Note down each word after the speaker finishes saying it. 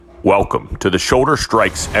Welcome to the Shoulder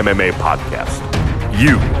Strikes MMA podcast.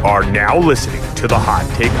 You are now listening to the Hot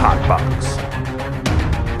Take Hot Box.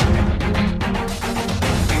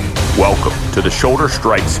 Welcome to the Shoulder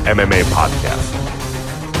Strikes MMA podcast.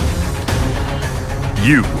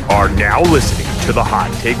 You are now listening to the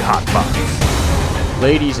Hot Take Hot Box.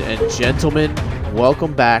 Ladies and gentlemen,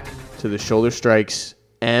 welcome back to the Shoulder Strikes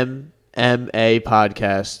MMA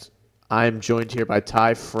podcast. I'm joined here by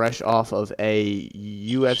Ty, fresh off of a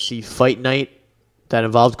UFC fight night that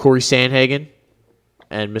involved Corey Sandhagen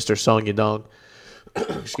and Mr. Song Yadong.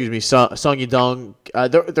 Excuse me, Song Yadong.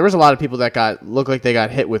 There was a lot of people that looked like they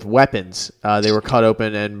got hit with weapons. They were cut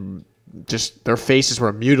open and just their faces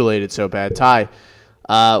were mutilated so bad. Ty,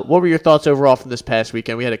 what were your thoughts overall from this past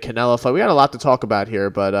weekend? We had a Canelo fight. We got a lot to talk about here,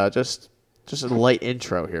 but just a light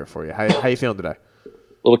intro here for you. How you feeling today?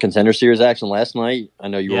 Little Contender Series action last night. I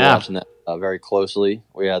know you were watching that very closely.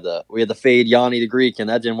 We had the fade Yanni the Greek,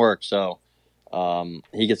 and that didn't work. So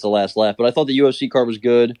he gets the last laugh. But I thought the UFC card was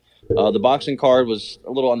good. The boxing card was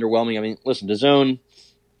a little underwhelming. I mean, listen, DAZN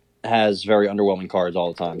has very underwhelming cards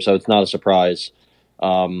all the time, so it's not a surprise.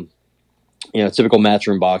 Typical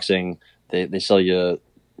matchroom boxing. They sell you,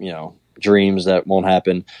 dreams that won't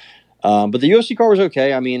happen. But the UFC card was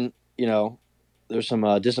okay. I mean, there's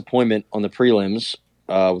some disappointment on the prelims.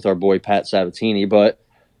 With our boy Pat Sabatini, but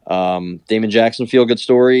Damon Jackson, feel good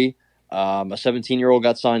story. A 17-year-old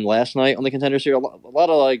got signed last night on the Contender Series. A lot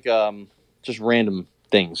of just random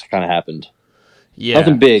things kind of happened. Yeah,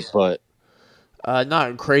 nothing big, but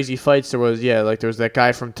not crazy fights. There was that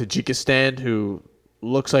guy from Tajikistan who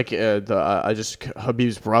looks like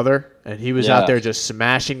Habib's brother, and he was out there just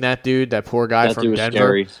smashing that dude. That poor guy that from dude was Denver.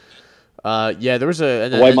 Scary. There was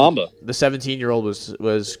a White Mamba. The 17-year-old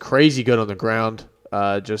was crazy good on the ground.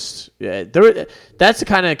 That's the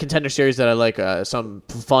kind of Contender Series that I like. Some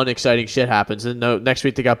fun, exciting shit happens. And next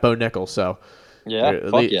week they got Bo Nickal, so a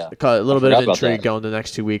little bit of intrigue going the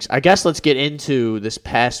next 2 weeks. I guess let's get into this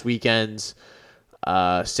past weekend's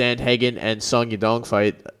Sandhagen and Song Yadong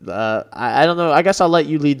fight. I don't know. I guess I'll let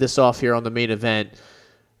you lead this off here on the main event.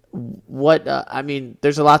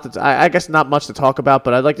 There's a lot I guess not much to talk about,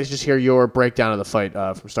 but I'd like to just hear your breakdown of the fight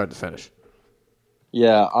from start to finish.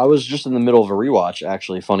 Yeah, I was just in the middle of a rewatch.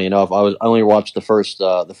 Actually, funny enough, I only watched the first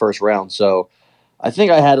round, so I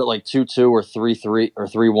think I had it like 2-2 or 3-3 or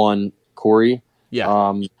 3-1 Corey.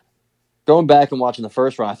 Yeah. Going back and watching the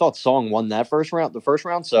first round, I thought Song won the first round.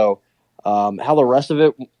 So how the rest of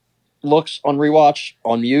it looks on rewatch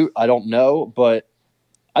on mute, I don't know, but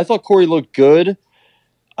I thought Corey looked good.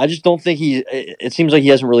 I just don't think it seems like he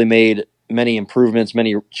hasn't really made many improvements,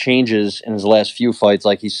 many changes in his last few fights.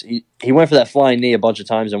 Like he went for that flying knee a bunch of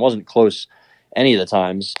times and wasn't close any of the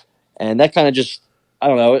times. And that kind of just, I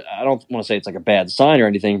don't know. I don't want to say it's like a bad sign or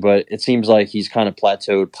anything, but it seems like he's kind of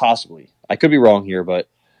plateaued possibly. I could be wrong here, but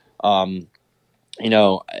Frankie,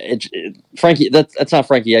 that's not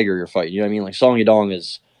Frankie Edgar you're fighting. You know what I mean? Like Song Yadong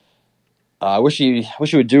is, I wish he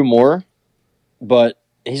would do more, but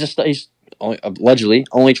he's allegedly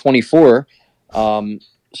only 24.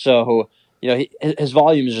 So, his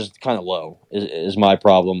volume is just kind of low is my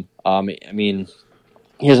problem. I mean,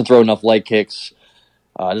 he doesn't throw enough leg kicks.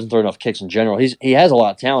 Doesn't throw enough kicks in general. He has a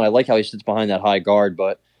lot of talent. I like how he sits behind that high guard,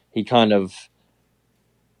 but he kind of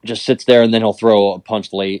just sits there and then he'll throw a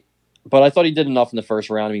punch late. But I thought he did enough in the first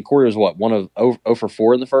round. I mean, Corey was 0 for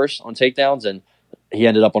 4 in the first on takedowns, and he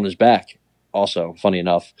ended up on his back also, funny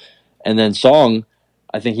enough. And then Song,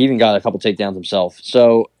 I think he even got a couple takedowns himself.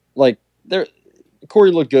 So,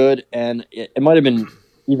 Corey looked good, and it might have been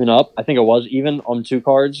even up. I think it was even on 2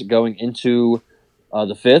 cards going into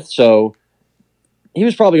the 5th. So he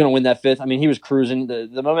was probably going to win that 5th. I mean, he was cruising. The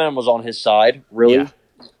momentum was on his side, really.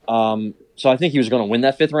 Yeah. So I think he was going to win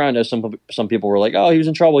that 5th round. I know some people were like, "Oh, he was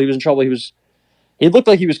in trouble. He was in trouble." He looked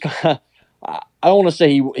like he was. I don't want to say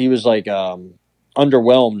he was like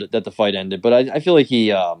underwhelmed that the fight ended, but I feel like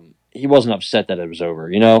he wasn't upset that it was over.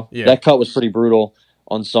 That cut was pretty brutal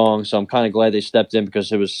on Song, so I'm kind of glad they stepped in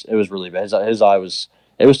because it was really bad. His eyebrow was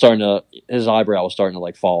starting to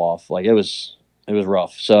like fall off. Like it was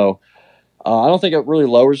rough. So I don't think it really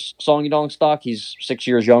lowers Song Yadong's stock. He's 6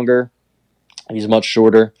 years younger. He's much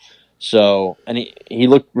shorter. So and he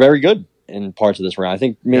looked very good in parts of this round. I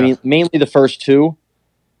think mainly the first 2.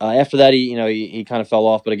 After that, he kind of fell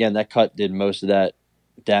off. But again, that cut did most of that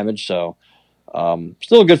damage. So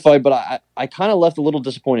still a good fight, but I kind of left a little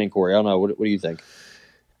disappointed in Corey. I don't know. What do you think?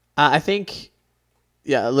 I think,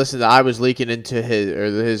 listen, the eye was leaking into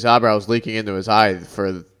his eyebrow was leaking into his eye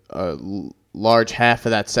for a large half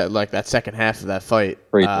of that second half of that fight.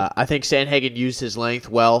 I think Sandhagen used his length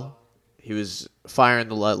well. He was firing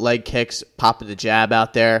the leg kicks, popping the jab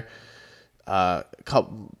out there.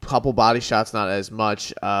 Couple body shots, not as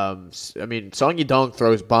much. I mean, Song Yadong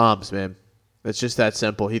throws bombs, man. It's just that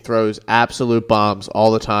simple. He throws absolute bombs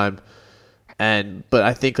all the time. But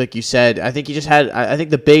I think, like you said, I think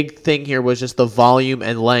the big thing here was just the volume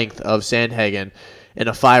and length of Sandhagen in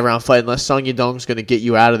a 5-round fight. Unless Song Yadong's going to get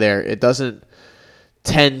you out of there, it doesn't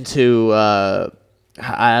tend to,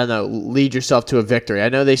 lead yourself to a victory. I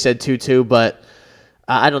know they said 2-2, but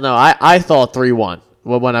I don't know. I thought 3-1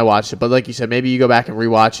 when I watched it. But like you said, maybe you go back and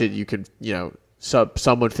rewatch it. You could,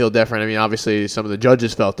 some would feel different. I mean, obviously, some of the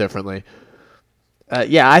judges felt differently.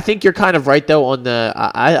 I think you're kind of right, though, on the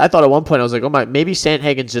I thought at one point, I was like, oh my, maybe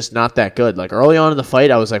Sandhagen's just not that good. Like, early on in the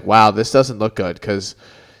fight, I was like, wow, this doesn't look good, because,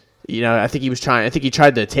 I think he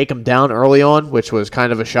tried to take him down early on, which was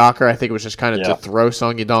kind of a shocker. I think it was just kind of to throw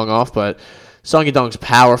Song Yadong off, but Song Yadong's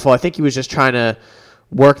powerful. I think he was just trying to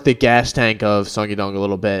work the gas tank of Song Yadong a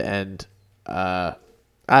little bit, and I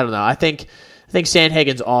don't know. I think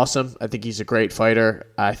Sandhagen's awesome. I think he's a great fighter.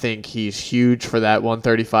 I think he's huge for that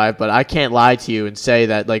 135, but I can't lie to you and say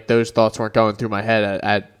that like those thoughts weren't going through my head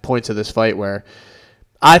at points of this fight where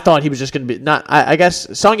I thought he was just going to be not. I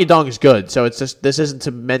guess Song Yadong is good, so it's just this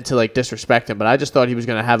isn't meant to like disrespect him, but I just thought he was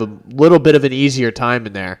going to have a little bit of an easier time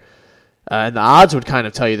in there, and the odds would kind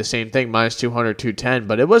of tell you the same thing, -200, 210,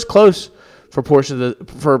 but it was close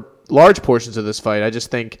for large portions of this fight. I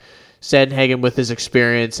just think Sandhagen, with his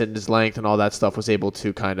experience and his length and all that stuff, was able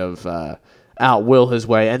to kind of outwill his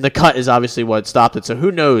way. And the cut is obviously what stopped it. So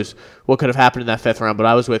who knows what could have happened in that 5th round. But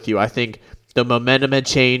I was with you. I think the momentum had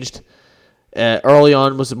changed. Early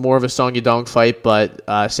on was more of a Song Yadong fight, but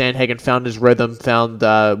Sandhagen found his rhythm, found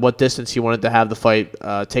what distance he wanted to have the fight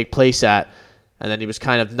take place at. And then he was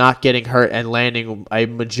kind of not getting hurt and landing a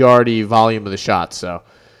majority volume of the shots. So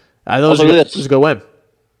that was a good win.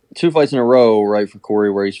 2 fights in a row, right, for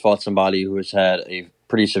Corey, where he's fought somebody who has had a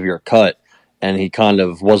pretty severe cut, and he kind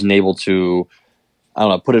of wasn't able to,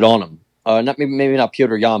 put it on him. Maybe not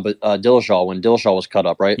Petr Yan, but Dillashaw, when Dillashaw was cut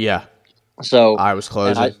up, right? Yeah. So I was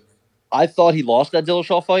closing. I thought he lost that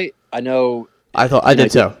Dillashaw fight. I know. I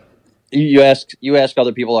did too. You ask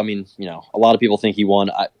other people. I mean, a lot of people think he won.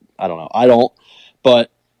 I don't know. I don't.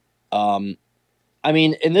 But I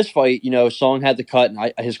mean, in this fight, Song had the cut,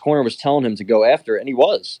 and his corner was telling him to go after it, and he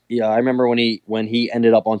was. Yeah, I remember when he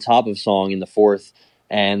ended up on top of Song in the 4th,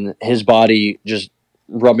 and his body just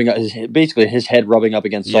rubbing up, basically his head rubbing up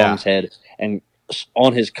against Song's head, and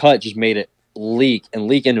on his cut just made it leak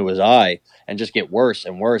into his eye, and just get worse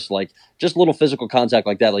and worse. Like, just little physical contact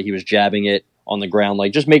like that, like he was jabbing it on the ground,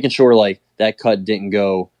 like just making sure like that cut didn't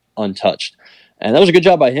go untouched. And that was a good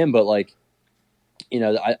job by him, but like,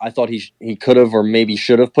 I thought he could have or maybe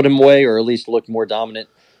should have put him away, or at least looked more dominant.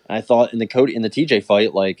 And I thought in the TJ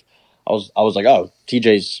fight, like I was like, oh,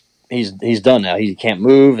 TJ's he's done now. He can't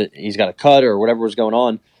move. He's got a cut or whatever was going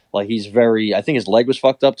on. Like I think his leg was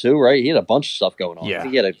fucked up too, right? He had a bunch of stuff going on. Yeah. I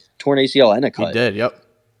think he had a torn ACL and a cut. He did, yep.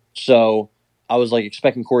 So I was like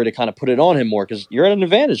expecting Corey to kind of put it on him more, because you're at an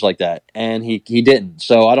advantage like that, and he didn't.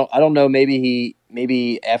 So I don't know.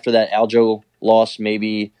 Maybe after that Aljo loss,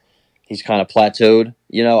 maybe he's kind of plateaued.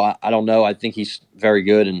 I don't know. I think he's very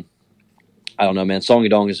good, and I don't know, man. Song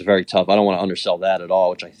Yadong is very tough. I don't want to undersell that at all,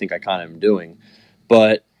 which I think I kind of am doing.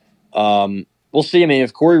 But we'll see. I mean,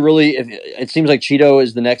 if it seems like Cheeto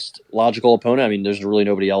is the next logical opponent. I mean, there's really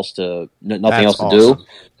nobody else nothing else to do.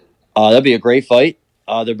 That'd be a great fight.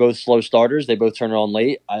 They're both slow starters. They both turn around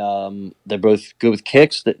late. They're both good with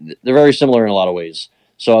kicks. They're very similar in a lot of ways.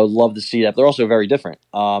 So I would love to see that. They're also very different.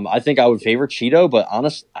 I think I would favor Cheeto, but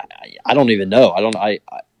honest, I don't even know. I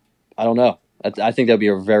don't know. I think that'd be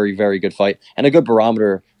a very, very good fight and a good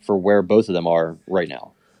barometer for where both of them are right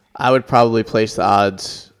now. I would probably place the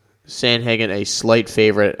odds Sandhagen a slight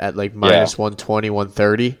favorite at like -120,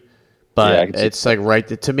 130. But it's like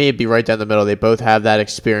to me, it'd be right down the middle. They both have that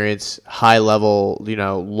experience, high level,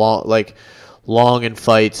 long in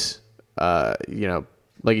fights,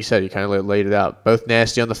 like you said, you kind of laid it out. Both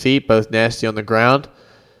nasty on the feet, both nasty on the ground.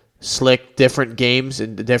 Slick, different games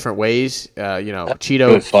in different ways.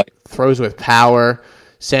 Cheeto throws with power.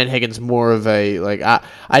 Sandhagen's more of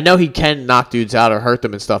I know he can knock dudes out or hurt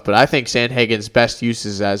them and stuff, but I think Sandhagen's best use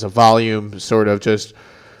is as a volume, sort of just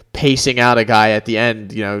pacing out a guy at the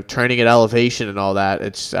end, training at elevation and all that.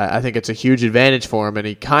 I think it's a huge advantage for him, and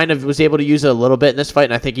he kind of was able to use it a little bit in this fight,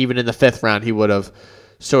 and I think even in the 5th round he would have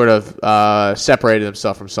sort of separated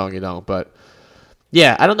himself from Song Yadong. But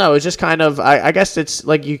yeah, I don't know. It's just kind of, I guess it's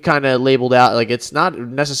like you kind of labeled out, like it's not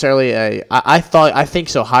necessarily I think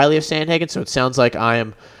so highly of Sandhagen, so it sounds like I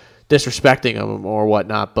am disrespecting him or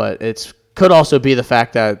whatnot, but it's could also be the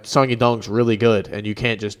fact that Song Yadong's really good, and you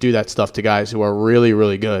can't just do that stuff to guys who are really,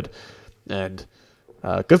 really good. And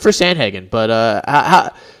good for Sandhagen. But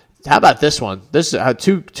how about this one? This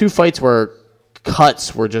two fights where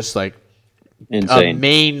cuts were just like insane. A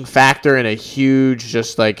main factor and a huge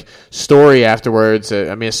just like story afterwards.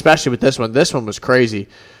 I mean, especially with this one. This one was crazy.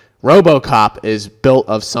 RoboCop is built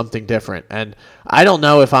of something different, and I don't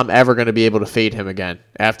know if I'm ever going to be able to fade him again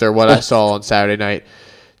after what I saw on Saturday night.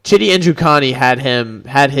 Chidi Njoku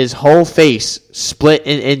had his whole face split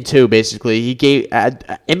in two, basically. He gave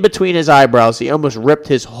in between his eyebrows, he almost ripped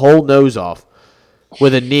his whole nose off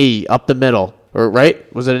with a knee up the middle. Or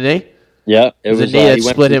right? Was it a knee? Yeah, it was a knee that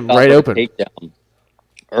split him right open. Takedown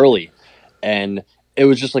early, and it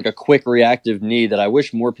was just like a quick reactive knee that I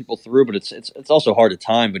wish more people threw, but it's also hard to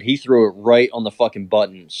time. But he threw it right on the fucking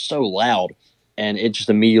button, so loud, and it just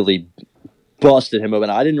immediately busted him open.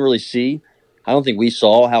 I didn't really see. I don't think we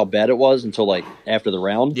saw how bad it was until like after the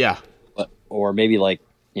round. Yeah, or maybe like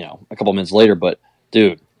a couple minutes later. But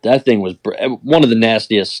dude, that thing was one of the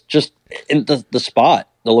nastiest. Just in the spot,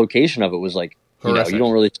 the location of it was like you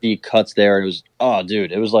don't really see cuts there. It was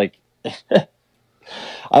dude, it was like.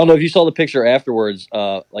 I don't know if you saw the picture afterwards,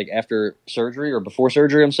 like after surgery or before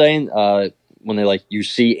surgery. I'm saying when they like you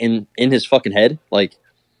see in his fucking head, like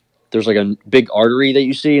there's like a big artery that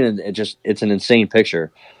you see, and it's an insane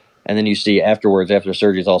picture. And then you see afterwards, after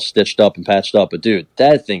surgery, it's all stitched up and patched up. But dude,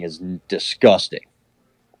 that thing is disgusting.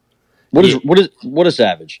 What is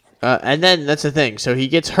Savage? And then that's the thing. So he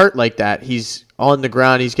gets hurt like that. He's on the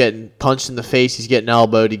ground. He's getting punched in the face. He's getting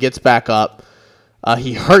elbowed. He gets back up.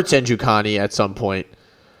 He hurts Njoku at some point.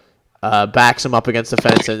 Backs him up against the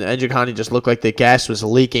fence, and Njoku just looked like the gas was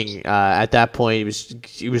leaking at that point.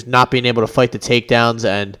 He was not being able to fight the takedowns,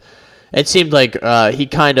 and it seemed like he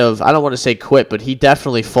kind of, I don't want to say quit, but he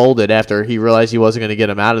definitely folded after he realized he wasn't going to get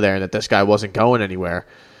him out of there and that this guy wasn't going anywhere.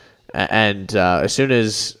 And as soon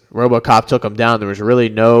as RoboCop took him down, there was really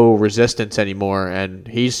no resistance anymore, and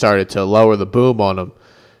he started to lower the boom on him.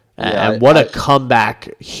 And what a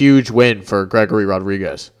comeback, huge win for Gregory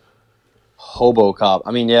Rodriguez. RoboCop.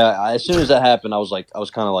 I mean, yeah, as soon as that happened, I was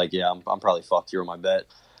kind of like, yeah, I'm probably fucked here on my bet.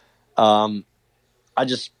 I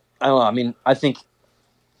don't know. I mean, I think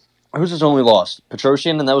who's his only loss?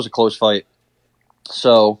 Petrosian, and that was a close fight.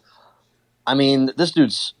 So, I mean, this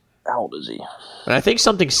dude's, how old is he? And I think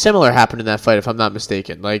something similar happened in that fight, if I'm not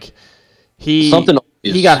mistaken. Like, he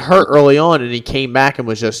got hurt early on, and he came back and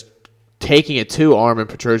was just taking it to Armin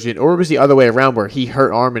Petrosian, or it was the other way around where he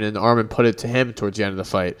hurt Armin and Armin put it to him towards the end of the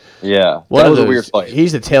fight. Yeah, that was a weird fight.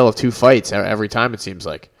 He's the tale of two fights every time, it seems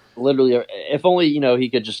like. Literally, if only, he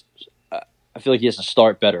could just, I feel like he has to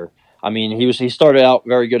start better. I mean, he started out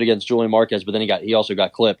very good against Julian Marquez, but then he also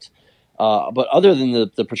got clipped. But other than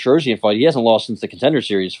the Petrosian fight, he hasn't lost since the Contender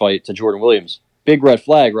Series fight to Jordan Williams. Big red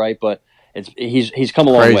flag, right? But he's come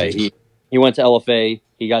a long way. He went to LFA.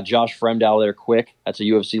 He got Josh Fremd out of there quick. That's a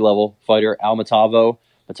UFC level fighter. Al Matavio,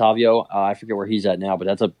 I forget where he's at now, but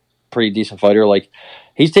that's a pretty decent fighter. Like,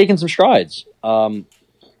 he's taken some strides.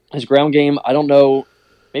 His ground game, I don't know.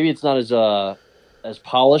 Maybe it's not as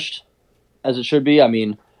polished as it should be. I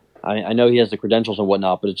mean, I know he has the credentials and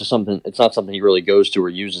whatnot, but it's not something he really goes to or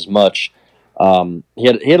uses much. He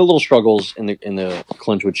had a little struggles in the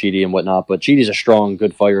clinch with Chidi and whatnot, but Chidi's a strong,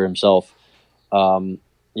 good fighter himself.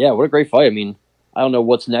 Yeah, what a great fight. I mean, I don't know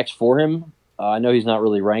what's next for him. I know he's not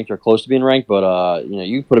really ranked or close to being ranked, but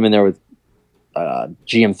you put him in there with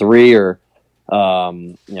GM3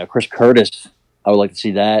 or Chris Curtis. I would like to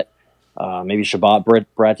see that. Maybe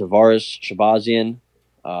Brad Tavares, Shabazian.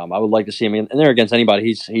 I would like to see him in there against anybody.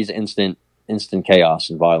 He's instant chaos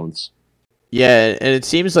and violence. Yeah, and it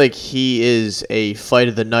seems like he is a fight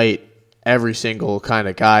of the night every single kind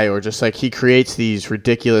of guy, or just like he creates these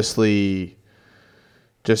ridiculously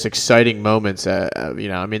just exciting moments. I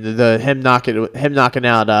mean, him knocking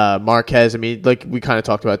out Marquez. I mean, like we kind of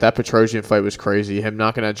talked about, that Petrosian fight was crazy. Him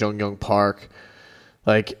knocking out Jung Young Park,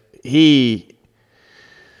 like I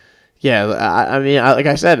mean, like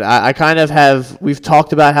I said, I kind of have. We've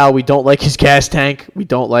talked about how we don't like his gas tank. We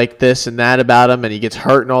don't like this and that about him, and he gets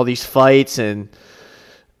hurt in all these fights, and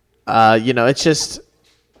it's just.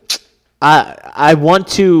 I want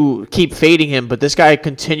to keep fading him, but this guy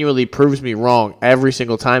continually proves me wrong every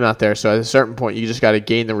single time out there. So at a certain point, you just got to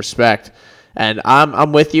gain the respect. And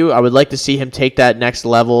I'm with you. I would like to see him take that next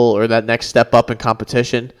level or that next step up in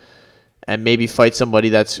competition, and maybe fight somebody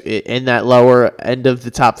that's in that lower end of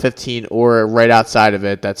the top 15 or right outside of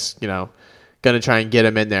it. That's going to try and get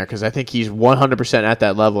him in there, because I think he's 100% at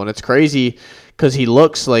that level, and it's crazy because he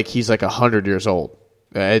looks like he's like 100 years old.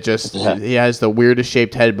 He has the weirdest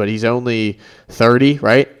shaped head, but he's only 30,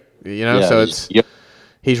 right? Yeah, so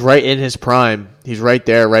he's right in his prime. He's right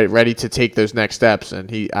there, ready to take those next steps.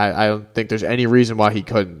 And I don't think there's any reason why he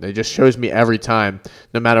couldn't. It just shows me every time,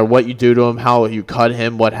 no matter what you do to him, how you cut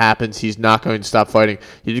him, what happens, he's not going to stop fighting.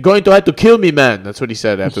 You're going to have to kill me, man. That's what he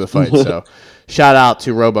said after the fight. So shout out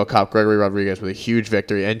to RoboCop, Gregory Rodriguez, with a huge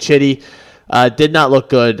victory. And Chitty did not look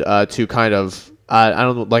good to kind of,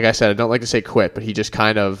 like I said, I don't like to say quit, but he just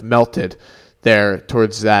kind of melted there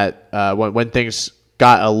towards that when things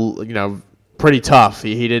got pretty tough.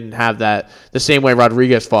 He didn't have that the same way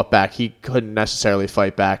Rodriguez fought back. He couldn't necessarily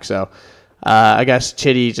fight back. So I guess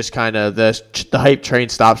Chitty just kind of the hype train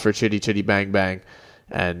stops for Chitty bang bang.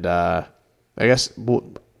 And I guess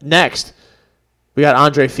next we got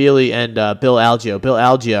Andre Fili and Bill Algeo. Bill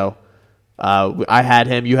Algeo, I had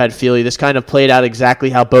him. You had Fili. This kind of played out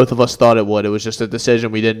exactly how both of us thought it would. It was just a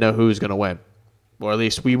decision. We didn't know who was going to win. Or at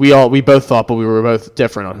least we both thought, but we were both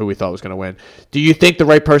different on who we thought was going to win. Do you think the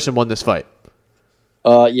right person won this fight?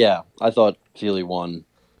 Yeah, I thought Fili won.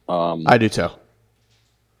 I do too.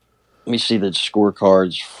 Let me see the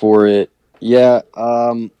scorecards for it. Yeah,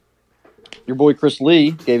 your boy Chris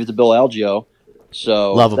Lee gave it to Bill Algeo.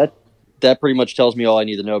 So love him. That pretty much tells me all I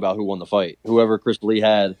need to know about who won the fight. Whoever Chris Lee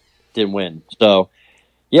had didn't win. So,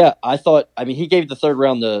 yeah, he gave the third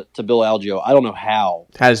round to Bill Algeo. I don't know how.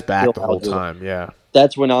 Had his back Bill the whole Algeo. time, yeah.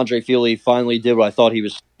 That's when Andre Fili finally did what I thought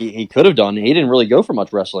he could have done. He didn't really go for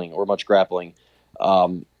much wrestling or much grappling. How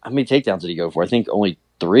many takedowns did he go for? I think only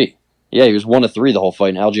 3. Yeah, he was 1 of 3 the whole fight,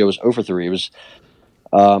 and Algeo was 0 for 3. It was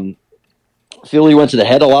Fili went to the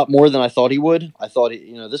head a lot more than I thought he would. I thought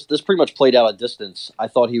this pretty much played out at distance. I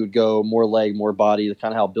thought he would go more leg, more body,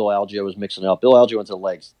 kind of how Bill Algeo was mixing it up. Bill Algeo went to the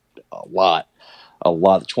legs a lot.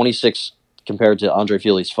 26 compared to Andre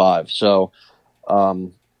Fili's 5. So,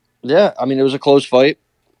 yeah, it was a close fight.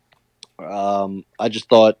 I just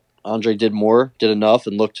thought Andre did enough,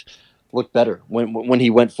 and looked better when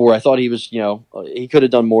he went for. I thought he was, he could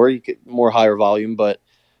have done more, more higher volume, but,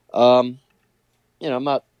 I'm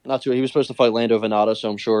not too. He was supposed to fight Lando Venata, so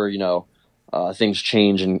I'm sure things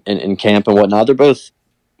change in camp and whatnot. They're both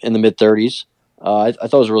in the mid-30s. I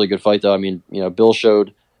thought it was a really good fight, though. Bill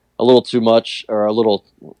showed a little too much, or a little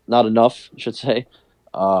not enough, I should say.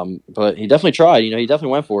 But he definitely tried. He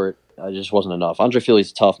definitely went for it. It just wasn't enough. Andre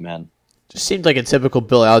Fili's tough, man. Just seemed like a typical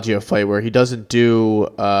Bill Algeo fight where he doesn't do,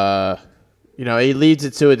 he leads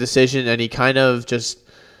it to a decision, and he kind of just,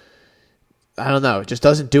 I don't know, just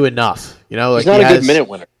doesn't do enough. He's not a good minute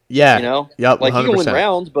winner. Yeah. Yep. Like 100%. he can win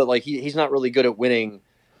rounds, but he's not really good at winning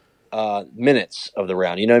minutes of the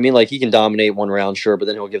round. You know what I mean? Like he can dominate one round, sure, but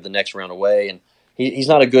then he'll give the next round away, and he's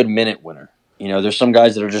not a good minute winner. There's some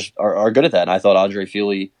guys that are good at that, and I thought Andre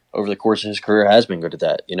Fili over the course of his career has been good at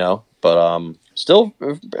that. But still,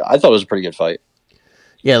 I thought it was a pretty good fight.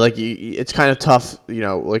 Yeah, it's kind of tough,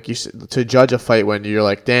 like you said, to judge a fight when you're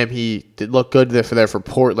like, damn, he did look good for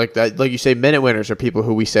port. Like that, like you say, minute winners are people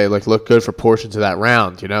who we say look good for portions of that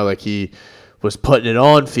round. Like he was putting it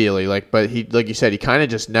on Fili, but he, like you said, he kind of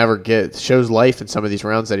just never shows life in some of these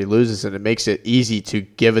rounds that he loses, and it makes it easy to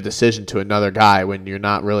give a decision to another guy when you're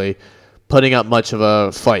not really putting up much of a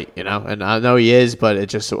fight, And I know he is, but it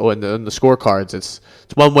just in the scorecards, it's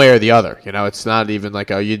one way or the other. It's not even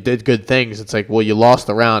like, oh, you did good things. It's like, well, you lost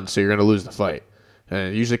the round, so you're going to lose the fight.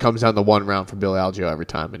 And it usually comes down to one round for Bill Algeo every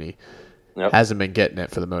time, and he hasn't been getting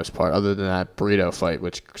it for the most part, other than that burrito fight,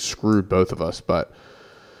 which screwed both of us. But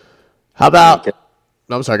how about?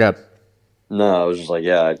 No, I'm sorry, go ahead. No, I was just like,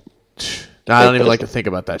 yeah. I don't even like to think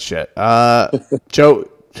about that shit. Joe,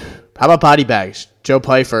 how about body bags? Joe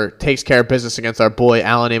Pyfer takes care of business against our boy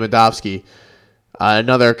Alan Amedovski.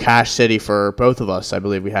 Another cash city for both of us. I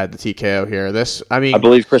believe we had the TKO here. I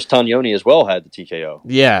believe Chris Tognoni as well had the TKO.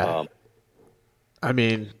 Yeah.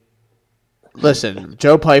 Listen,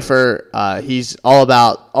 Joe Pyfer, he's all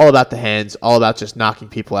about the hands, all about just knocking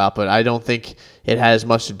people out. But I don't think it has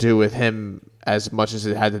much to do with him as much as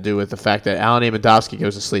it had to do with the fact that Alan Amedovski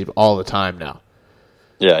goes to sleep all the time now.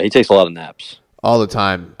 Yeah, he takes a lot of naps. All the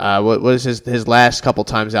time. What is his last couple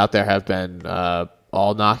times out there have been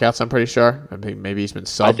all knockouts, I'm pretty sure. I think maybe he's been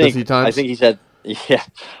subbed a few times. I think he's had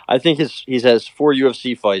I think he has 4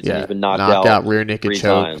 UFC fights and he's been knocked out rear naked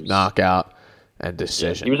choke, times. Knockout, and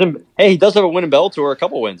decision. Yeah, he does have a win in Bellator, a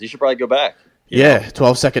couple wins. He should probably go back.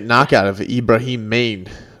 12-second knockout of Ibrahim Mane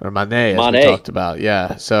or Mane, as we talked about.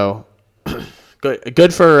 Yeah, so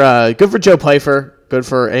good for Joe Pyfer. Good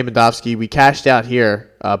for Amedovski. We cashed out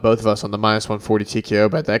here, both of us, on the -140 TKO,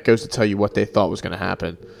 but that goes to tell you what they thought was going to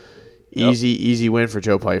happen. Easy win for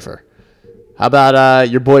Joe Pyfer. How about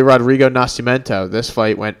your boy Rodrigo Nascimento? This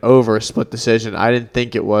fight went over a split decision. I didn't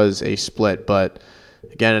think it was a split, but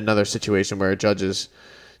again, another situation where judges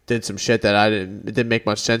did some shit that it didn't make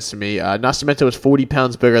much sense to me. Nascimento was 40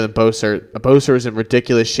 pounds bigger than Boser. Boser was in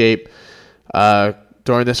ridiculous shape.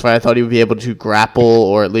 During this fight, I thought he would be able to grapple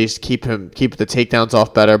or at least keep the takedowns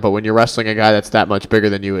off better. But when you're wrestling a guy that's that much bigger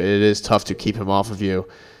than you, it is tough to keep him off of you.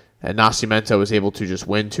 And Nascimento was able to just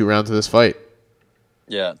win 2 rounds of this fight.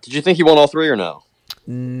 Yeah. Did you think he won all 3 or no?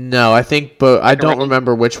 No, I think, but I don't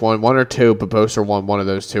remember which one or 2. But Boser won one of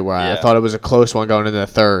those 2. Where I thought it was a close one going into the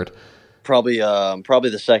third. Probably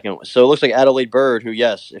the second. So it looks like Adelaide Bird, who,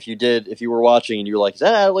 yes, if you were watching and you were like, is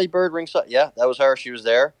that Adelaide Bird ringside? Yeah, that was her. She was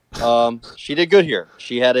there. She did good here.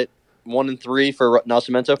 She had it 1-3 for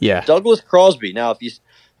Nascimento. Yeah. Douglas Crosby. Now,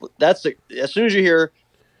 as soon as you hear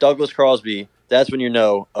Douglas Crosby, that's when you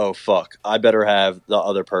know, oh fuck, I better have the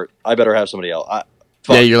other I better have somebody else.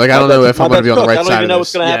 You're like, I don't know if I'm going to be on the right side. I don't even know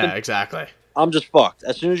what's going to happen. Yeah, exactly. I'm just fucked.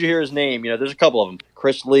 As soon as you hear his name, there's a couple of them.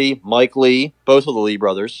 Chris Lee, Mike Lee, both of the Lee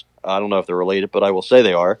brothers. I don't know if they're related, but I will say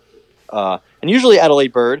they are. And usually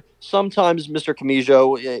Adelaide Bird, sometimes Mr.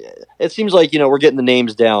 Camijo. It seems like, we're getting the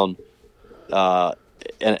names down at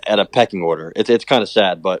a pecking order. It's kind of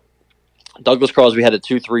sad, but Douglas Crosby had a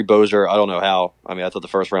 2-3 Boser. I don't know how. I mean, I thought the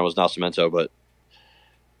first round was Nascimento, but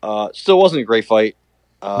still wasn't a great fight.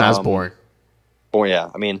 That's boring. Yeah.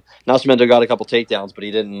 I mean, Nascimento got a couple takedowns, but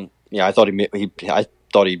he didn't. I thought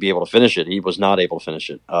he'd be able to finish it. He was not able to finish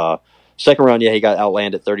it. Second round, he got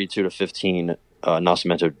outlanded 32-15.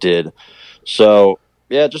 Nascimento did. So,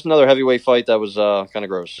 yeah, just another heavyweight fight that was kind of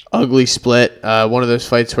gross. Ugly split. One of those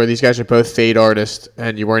fights where these guys are both fade artists,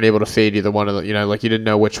 and you weren't able to fade either one of them. Like you didn't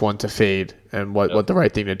know which one to fade and what the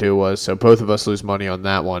right thing to do was. So both of us lose money on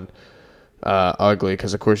that one. Ugly,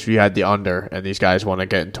 because of course you had the under, and these guys want to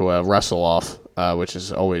get into a wrestle off, which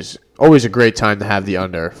is always a great time to have the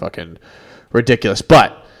under. Fucking ridiculous.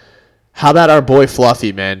 But how about our boy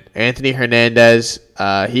Fluffy, man? Anthony Hernandez.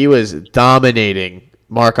 He was dominating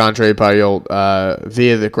Marc-Andre Barriault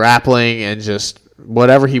via the grappling and just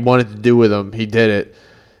whatever he wanted to do with him, he did it.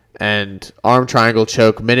 And arm triangle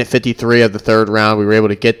choke, minute 53 of the third round. We were able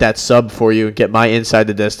to get that sub for you and get my inside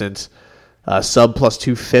the distance. Sub plus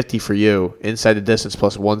 250 for you. Inside the distance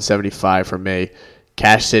plus 175 for me.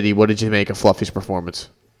 Cash City, what did you make of Fluffy's performance?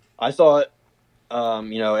 I thought,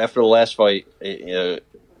 after the last fight,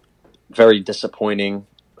 very disappointing.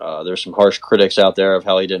 There's some harsh critics out there of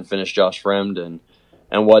how he didn't finish Josh Fremd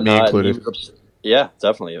and whatnot. Me included. Yeah,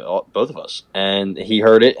 definitely. Both of us. And he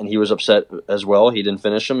heard it, and he was upset as well. He didn't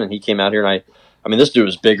finish him, and he came out here, and I mean, this dude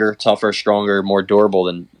was bigger, tougher, stronger, more durable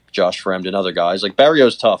than Josh Fremd and other guys. Like,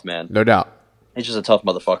 Barriault's tough, man. No doubt. He's just a tough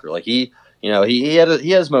motherfucker. Like, he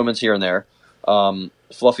has moments here and there.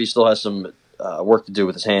 Fluffy still has some work to do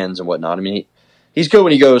with his hands and whatnot. I mean, he's good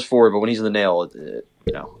when he goes forward, but when he's in the nail,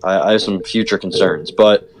 I have some future concerns.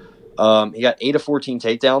 But he got 8 of 14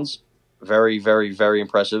 takedowns. Very, very, very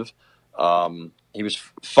impressive. He was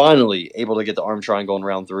finally able to get the arm triangle in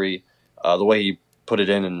round 3. The way he put it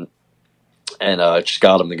in and just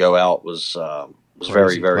got him to go out was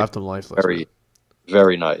very, very, left him lifeless, very,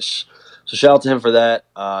 very nice. So shout out to him for that.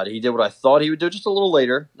 He did what I thought he would do, just a little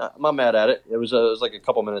later. I'm not mad at it. It was like a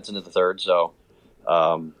couple minutes into the third, so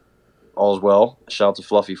all is well. Shout out to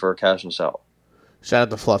Fluffy for cashing us out. Shout out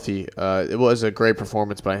to Fluffy. It was a great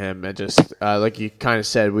performance by him. It just like you kind of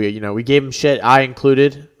said, we gave him shit. I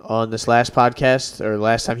included on this last podcast or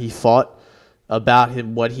last time he fought about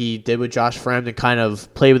what he did with Josh Fremd and kind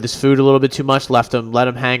of played with his food a little bit too much. Let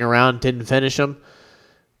him hang around, didn't finish him,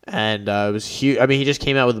 and it was huge. I mean, he just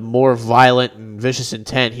came out with more violent and vicious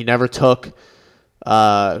intent. He never took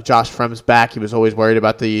Josh Fremd's back. He was always worried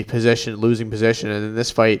about the losing position, and in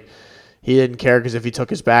this fight, he didn't care because if he took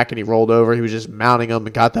his back and he rolled over, he was just mounting him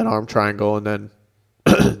and got that arm triangle, and then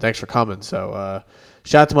thanks for coming. So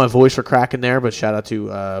shout out to my voice for cracking there, but shout out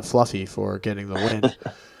to Fluffy for getting the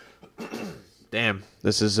win. Damn,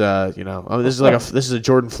 this is this is a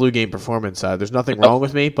Jordan Flu game performance. There's nothing wrong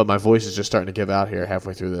with me, but my voice is just starting to give out here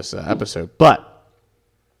halfway through this episode. But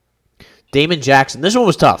Damon Jackson, this one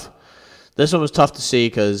was tough. This one was tough to see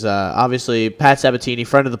because obviously Pat Sabatini,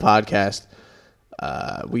 friend of the podcast,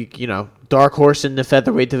 dark horse in the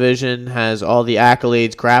featherweight division, has all the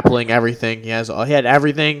accolades, grappling, everything. He had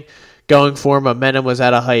everything going for him. Momentum was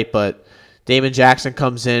at a height, but Damon Jackson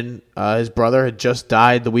comes in. His brother had just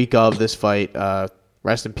died the week of this fight.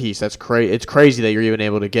 Rest in peace. That's It's crazy that you're even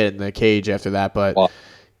able to get in the cage after that, but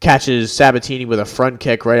catches Sabatini with a front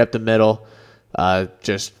kick right up the middle.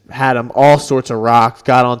 Just had him all sorts of rocked,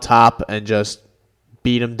 got on top, and just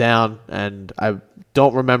beat him down. And I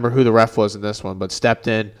don't remember who the ref was in this one, but stepped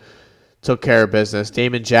in, took care of business.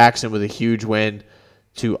 Damon Jackson with a huge win.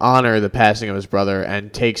 to honor the passing of his brother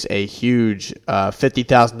and takes a huge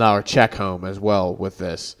 $50,000 check home as well with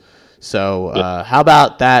this. So how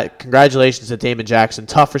about that? Congratulations to Damon Jackson.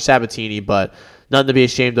 Tough for Sabatini, but nothing to be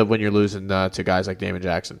ashamed of when you're losing to guys like Damon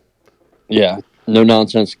Jackson. Yeah, no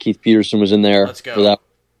nonsense. Keith Peterson was in there. Let's go. For that.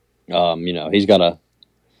 He's got a.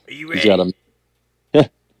 Are you ready? He's got a.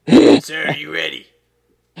 Sir, are you ready?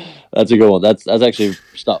 That's a good one. That's actually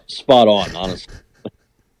spot on, honestly.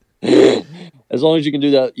 As long as you can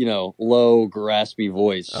do that, low, graspy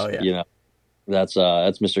voice. Oh, yeah. That's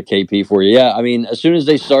Mr. KP for you. Yeah, I mean, as soon as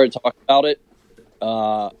they started talking about it,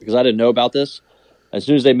 because I didn't know about this, as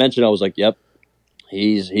soon as they mentioned it, I was like, yep,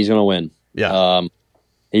 he's going to win. Yeah.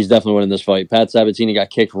 He's definitely winning this fight. Pat Sabatini got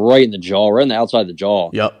kicked right in the jaw, right on the outside of the jaw.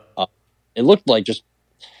 Yep. It looked like just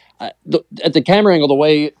at the camera angle, the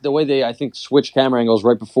way they, I think, switched camera angles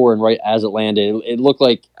right before and right as it landed, it looked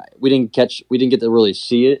like we didn't get to really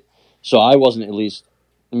see it. So I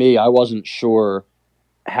wasn't sure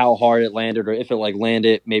how hard it landed or if it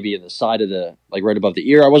landed maybe in the side of the right above the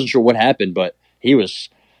ear. I wasn't sure what happened, but he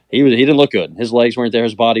didn't look good. His legs weren't there,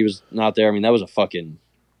 his body was not there. I mean, that was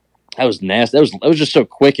nasty. That was just so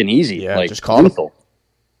quick and easy. Yeah, just call it.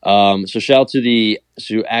 So shout out to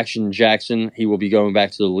Action Jackson. He will be going back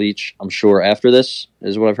to the Leech, I'm sure, after this,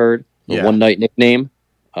 is what I've heard. The one night nickname.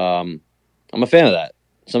 I'm a fan of that.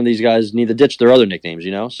 Some of these guys need to ditch their other nicknames,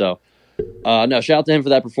 So no, shout out to him for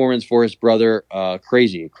that performance for his brother.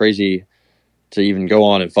 Crazy to even go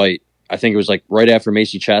on and fight. I think it was right after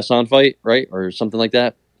Macy Chasson fight, right? Or something like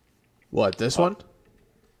that. What, this one?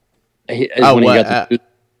 I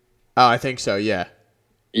think so, yeah.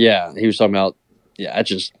 Yeah, he was talking about,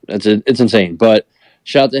 it's insane. But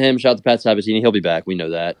shout out to him, shout out to Pat Sabatini. He'll be back, we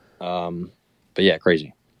know that. But yeah,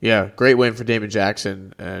 crazy. Yeah, great win for Damon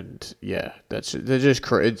Jackson, and yeah, it's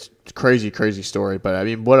crazy story. But I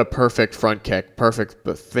mean, what a perfect front kick, perfect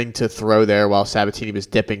thing to throw there while Sabatini was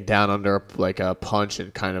dipping down under a punch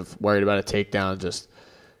and kind of worried about a takedown. Just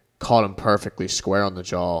caught him perfectly square on the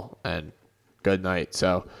jaw, and good night.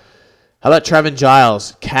 So, how about Trevin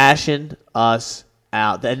Giles cashing us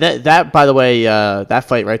out? And that by the way, that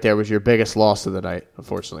fight right there was your biggest loss of the night,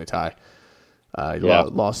 unfortunately, Ty.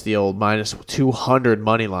 Lost the old minus 200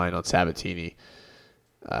 money line on Sabatini.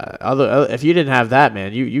 If you didn't have that,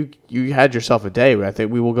 man, you had yourself a day. I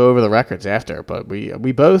think we will go over the records after, but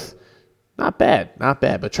we both not bad.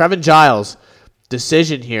 But Trevin Giles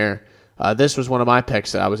decision here. This was one of my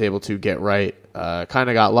picks that I was able to get right. Kind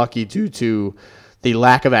of got lucky due to the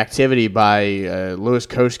lack of activity by Louis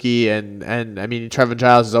Koski and I mean Trevin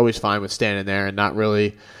Giles is always fine with standing there and not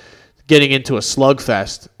really getting into a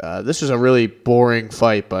slugfest. This was a really boring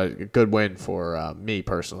fight, but a good win for me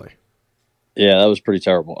personally. Yeah, that was pretty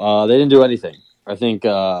terrible. They didn't do anything. I think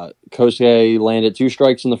Kosuke landed 2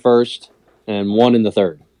 strikes in the first and 1 in the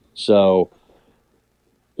third. So,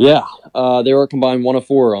 yeah, they were combined 1 of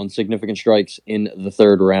 4 on significant strikes in the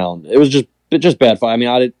third round. It was just bad fight. I mean,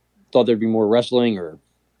 I thought there'd be more wrestling or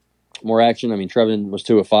more action. I mean, Trevin was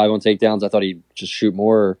 2 of 5 on takedowns. I thought he'd just shoot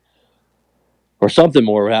more or something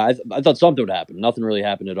more. I thought something would happen. Nothing really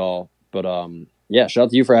happened at all. But, yeah, shout out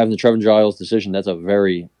to you for having the Trevin Giles decision. That's a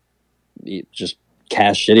very just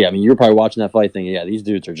cash shitty. I mean, you're probably watching that fight thinking, yeah, these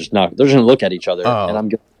dudes are just not – they're just going to look at each other, and I'm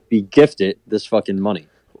going to be gifted this fucking money.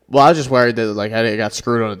 Well, I was just worried that I got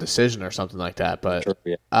screwed on a decision or something like that. But sure,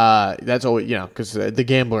 yeah. That's always, because the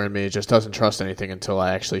gambler in me just doesn't trust anything until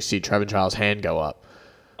I actually see Trevin Giles' hand go up.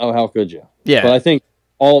 Oh, how could you? Yeah. But I think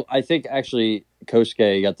actually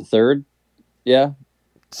Kosuke got the third. Yeah?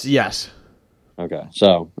 Yes. Okay.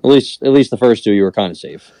 So at least the first 2 you were kind of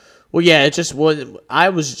safe. Well, yeah, it just was.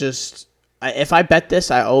 If I bet this,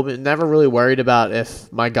 I never really worried about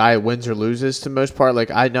if my guy wins or loses. To most part,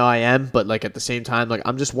 I know I am, but at the same time,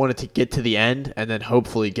 I'm just wanted to get to the end and then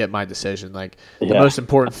hopefully get my decision. The most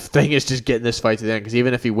important thing is just getting this fight to the end, because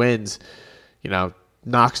even if he wins,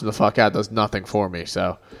 knocks him the fuck out, does nothing for me.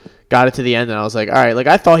 So got it to the end, and I was like, all right.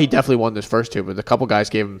 I thought he definitely won this first 2, but a couple guys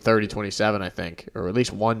gave him 30-27, I think, or at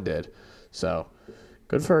least one did. So.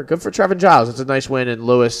 Good for Trevin Giles. It's a nice win, and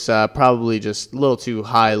Lewis probably just a little too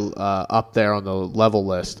high up there on the level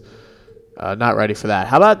list. Not ready for that.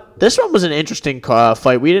 How about this one? Was an interesting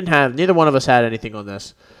fight. Neither one of us had anything on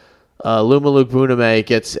this. Luma Luke Buname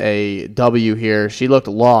gets a W here. She looked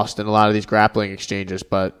lost in a lot of these grappling exchanges,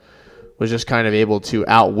 but was just kind of able to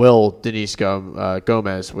outwill Denise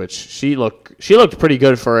Gomez, which she looked pretty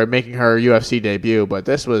good for making her UFC debut. But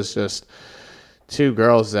this was just 2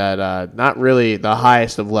 girls that not really the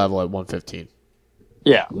highest of level at 115.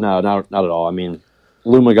 Yeah, no, not at all. I mean,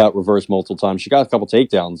 Luma got reversed multiple times. She got a couple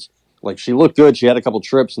takedowns. She looked good. She had a couple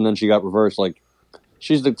trips, and then she got reversed.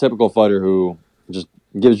 She's the typical fighter who just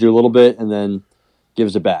gives you a little bit and then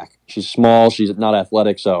gives it back. She's small. She's not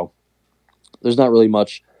athletic, so there's not really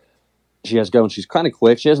much she has going. She's kind of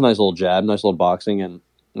quick. She has a nice little jab, nice little boxing, and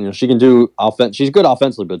she can do offense. She's good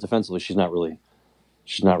offensively, but defensively, she's not really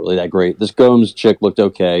that great. This Gomes chick looked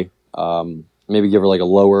okay. Maybe give her like a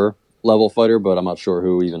lower level fighter, but I'm not sure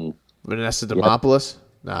who even. Vanessa Demopoulos?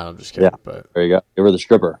 No, I'm just kidding. Yeah, but there you go. Give her the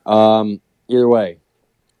stripper. Either way,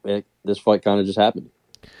 this fight kind of just happened.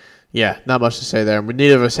 Yeah, not much to say there.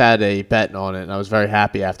 Neither of us had a bet on it, and I was very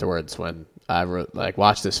happy afterwards when I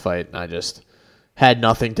watched this fight, and I just had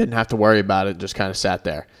nothing, didn't have to worry about it, just kind of sat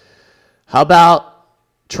there. How about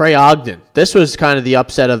Trey Ogden? This was kind of the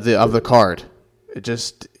upset of the card.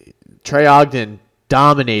 Trey Ogden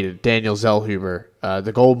dominated Daniel Zellhuber.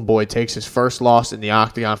 The Golden Boy takes his first loss in the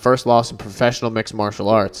Octagon, first loss in professional mixed martial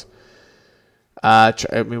arts.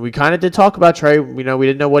 We kind of did talk about Trey. We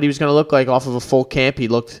didn't know what he was going to look like off of a full camp. He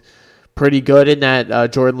looked pretty good in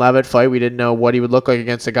that Jordan Levitt fight. We didn't know what he would look like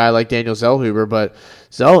against a guy like Daniel Zellhuber. But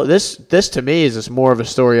this to me is just more of a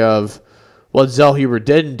story of what Zellhuber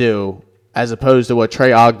didn't do as opposed to what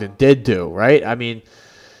Trey Ogden did do, right? I mean,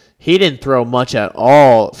 he didn't throw much at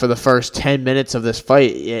all for the first 10 minutes of this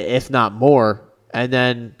fight, if not more, and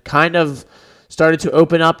then kind of started to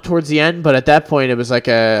open up towards the end, but at that point it was like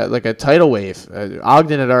a tidal wave.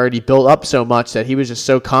 Ogden had already built up so much that he was just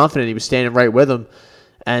so confident he was standing right with him,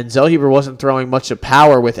 and Zellhuber wasn't throwing much of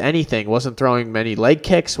power with anything, wasn't throwing many leg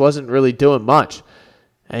kicks, wasn't really doing much,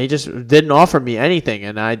 and he just didn't offer me anything,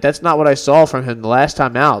 and that's not what I saw from him the last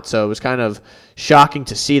time out, so it was kind of shocking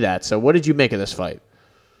to see that. So what did you make of this fight?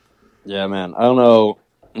 Yeah, man, I don't know,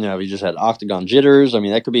 if he just had octagon jitters. I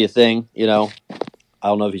mean, that could be a thing, I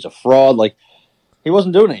don't know if he's a fraud, he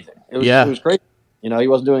wasn't doing anything. It was crazy. He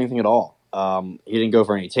wasn't doing anything at all. He didn't go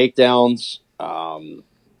for any takedowns.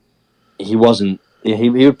 He wasn't. He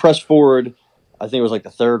would press forward. I think it was like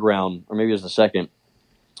the third round, or maybe it was the second.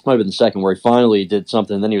 Might have been the second, where he finally did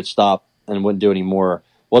something, and then he would stop and wouldn't do any more.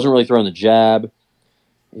 Wasn't really throwing the jab.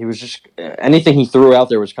 He was just anything he threw out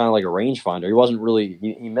there was kind of like a rangefinder. He wasn't really.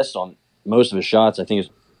 He missed on most of his shots. I think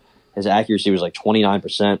his accuracy was like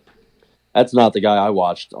 29%. That's not the guy I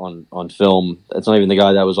watched on film. That's not even the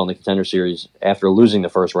guy that was on the Contender Series after losing the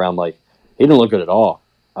first round. He didn't look good at all.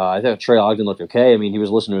 I think Trey Ogden looked okay. I mean, he was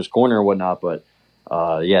listening to his corner and whatnot, but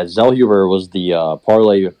Zellhuber was the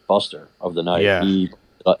parlay buster of the night. Yeah.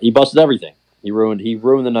 He busted everything. He ruined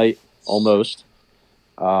the night almost.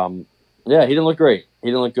 He didn't look great. He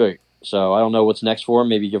didn't look good. So I don't know what's next for him.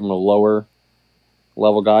 Maybe give him a lower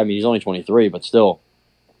level guy. I mean, he's only 23, but still,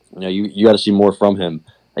 you got to see more from him.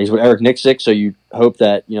 He's with Eric Nicksick, so you hope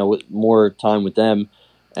that, with more time with them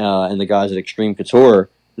and the guys at Extreme Couture,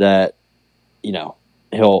 that,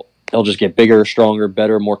 he'll just get bigger, stronger,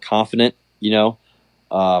 better, more confident, and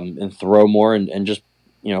throw more and just,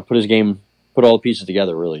 put all the pieces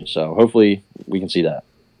together, really. So hopefully we can see that.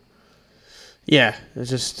 Yeah, it's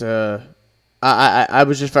just I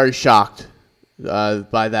was just very shocked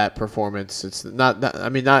by that performance. It's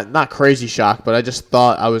not crazy shock, but I just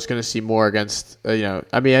thought I was going to see more against,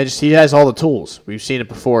 he has all the tools. We've seen it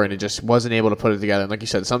before, and he just wasn't able to put it together. And like you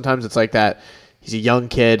said, sometimes it's like that. He's a young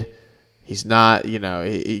kid. He's not, you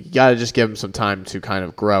got to just give him some time to kind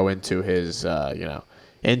of grow into his,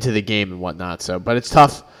 into the game and whatnot. So, but it's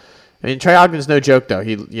tough. I mean, Trey Ogden's no joke, though.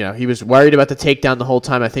 He was worried about the takedown the whole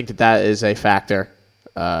time. I think that is a factor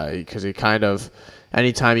because he kind of,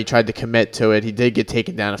 anytime he tried to commit to it, he did get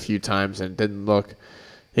taken down a few times and didn't look.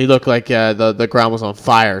 He looked like the ground was on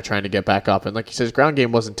fire trying to get back up. And like you said, his ground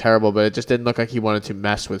game wasn't terrible, but it just didn't look like he wanted to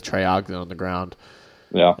mess with Trey Ogden on the ground.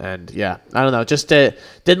 Yeah. And I don't know, just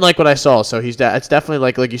didn't like what I saw. So it's definitely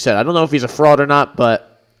like you said. I don't know if he's a fraud or not,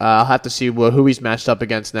 but I'll have to see who he's matched up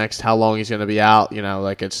against next, how long he's going to be out.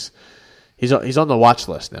 He's on the watch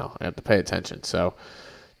list now. I have to pay attention. So,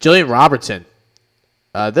 Jillian Robertson.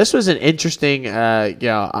 This was an interesting.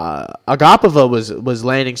 Agapova was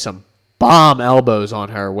landing some bomb elbows on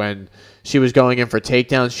her when she was going in for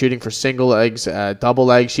takedowns, shooting for single legs, double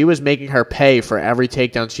legs. She was making her pay for every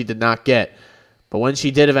takedown she did not get. But when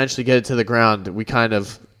she did eventually get it to the ground, we kind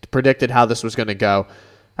of predicted how this was going to go.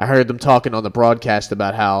 I heard them talking on the broadcast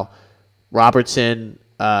about how Robertson,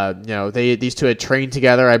 these two had trained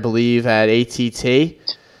together, I believe, at ATT,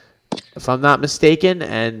 if I'm not mistaken,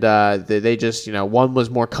 and they just, one was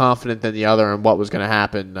more confident than the other in what was going to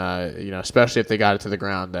happen, especially if they got it to the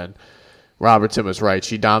ground. And Robertson was right.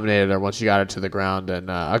 She dominated her once she got it to the ground, and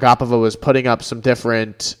Agapova was putting up some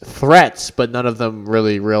different threats, but none of them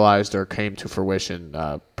really realized or came to fruition,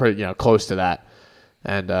 pretty close to that.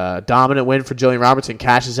 And dominant win for Jillian Robertson,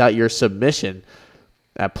 cashes out your submission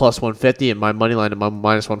at plus 150 and my money line at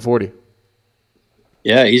minus 140.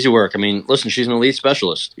 Yeah, easy work. I mean, listen, she's an elite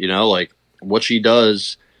specialist. Like what she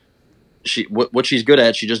does, what she's good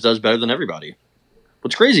at, she just does better than everybody.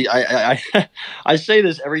 What's crazy, I say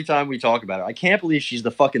this every time we talk about it. I can't believe she's the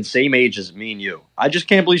fucking same age as me and you. I just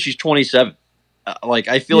can't believe she's 27. Like,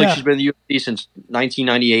 I feel like she's been in the UFC since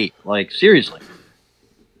 1998. Like, seriously.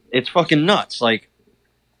 It's fucking nuts. Like,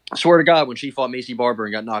 I swear to God, when she fought Macy Barber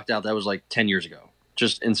and got knocked out, that was like 10 years ago.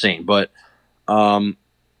 Just insane. But,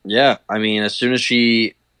 yeah, I mean,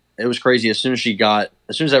 it was crazy. As soon as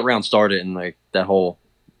that round started and like that whole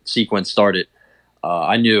sequence started,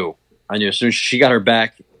 I knew as soon as she got her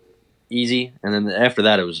back easy, and then after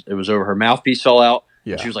that it was over. Her mouthpiece fell out.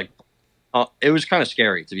 Yeah. She was like, it was kind of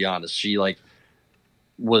scary, to be honest. She like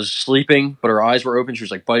was sleeping, but her eyes were open. She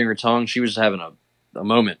was like biting her tongue. She was having a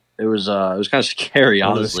moment. It was kind of scary,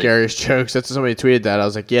 honestly. One of the scariest chokes. That's somebody tweeted that. I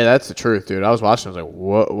was like, yeah, that's the truth, dude. I was watching. I was like,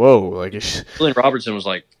 whoa. Like, Jillian Robertson was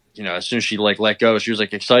like, as soon as she like let go, she was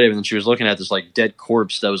like excited, and then she was looking at this like dead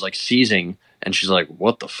corpse that was like seizing, and she's like,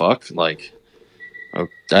 what the fuck? Like, I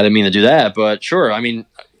didn't mean to do that, but sure. I mean,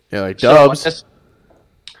 yeah, like Dubs. So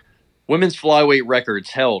women's flyweight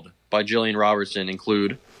records held by Jillian Robertson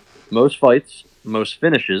include most fights, most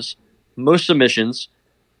finishes, most submissions,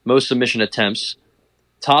 most submission attempts,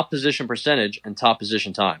 top position percentage, and top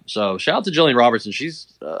position time. So shout out to Jillian Robertson.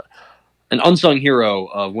 She's an unsung hero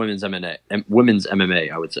of women's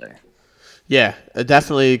MMA, I would say. Yeah,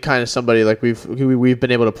 definitely kind of somebody like we've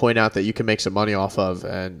been able to point out that you can make some money off of,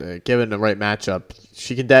 and given the right matchup,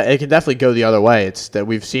 it can definitely go the other way. It's that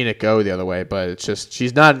we've seen it go the other way, but it's just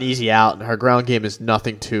she's not an easy out, and her ground game is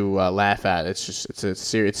nothing to laugh at. It's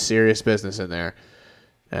serious business in there,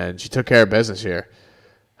 and she took care of business here.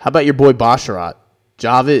 How about your boy Basharat?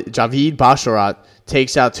 Javid Basharat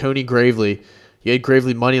takes out Tony Gravely. You had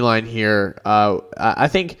Gravely money line here. I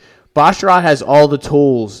think Basharat has all the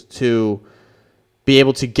tools to be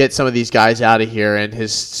able to get some of these guys out of here, and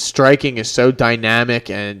his striking is so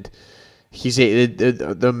dynamic, and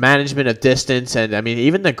the management of distance, and I mean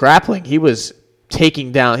even the grappling. He was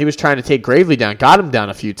trying to take Gravely down, got him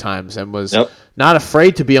down a few times, and was not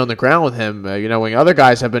afraid to be on the ground with him. When other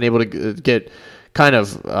guys have been able to get kind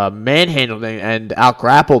of manhandled and out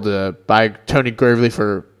grappled by Tony Gravely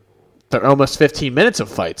for almost 15 minutes of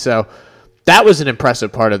fight. So that was an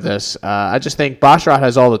impressive part of this. I just think Basharat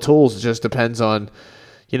has all the tools. It just depends on,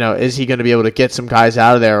 is he going to be able to get some guys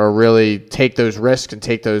out of there or really take those risks and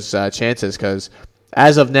take those chances? Because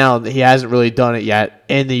as of now, he hasn't really done it yet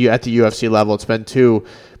at the UFC level. It's been two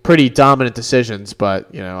pretty dominant decisions,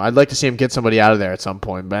 but I'd like to see him get somebody out of there at some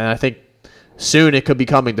point. But I think soon it could be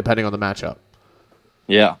coming, depending on the matchup.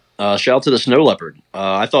 Yeah. Shout out to the Snow Leopard.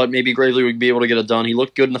 I thought maybe Gravely would be able to get it done. He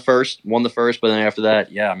looked good in the first, won the first, but then after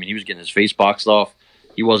that, yeah, I mean, he was getting his face boxed off.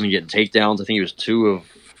 He wasn't getting takedowns. I think he was 2 of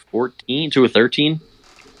 14, 2 of 13. I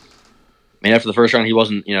mean, after the first round, he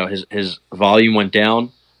wasn't, his volume went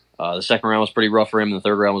down. The second round was pretty rough for him, and the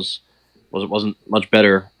third round wasn't much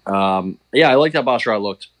better. Yeah, I liked how Basharat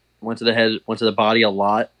looked. Went to the head, went to the body a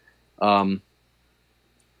lot. He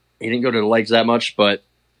didn't go to the legs that much, but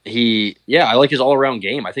I like his all-around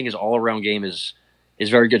game. I think his all-around game is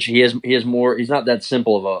very good. He has more. He's not that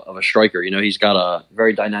simple of a striker. He's got a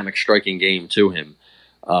very dynamic striking game to him.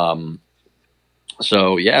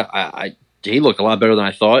 So yeah, he looked a lot better than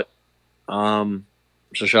I thought.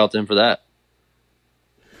 So shout out to him for that.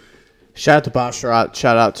 Shout out to Basharat.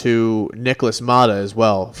 Shout out to Nicholas Mata as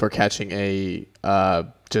well for catching a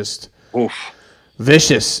just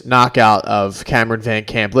vicious knockout of Cameron Van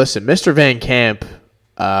Camp. Listen, Mr. Van Camp.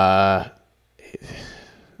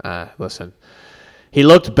 Listen, he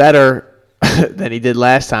looked better than he did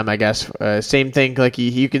last time, I guess. Same thing, like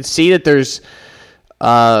you can see that there's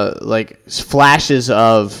like flashes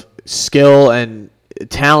of skill and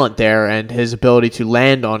talent there, and his ability to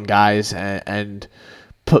land on guys and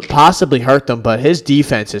possibly hurt them, but his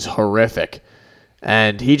defense is horrific.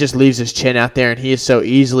 And he just leaves his chin out there, and he is so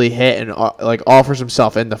easily hit and offers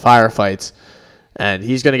himself into firefights. And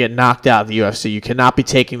he's going to get knocked out of the UFC. You cannot be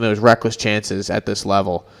taking those reckless chances at this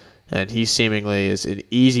level. And he seemingly is an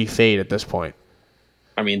easy fate at this point.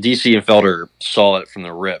 I mean, DC and Felder saw it from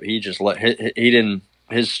the rip. He just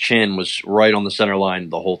his chin was right on the center line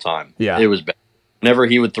the whole time. Yeah. It was bad. Whenever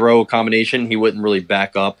he would throw a combination, he wouldn't really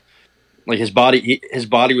back up. Like his body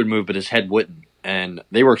would move, but his head wouldn't. And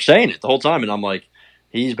they were saying it the whole time. And I'm like,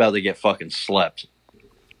 he's about to get fucking slept.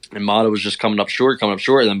 And Mata was just coming up short,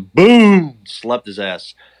 and then boom, slept his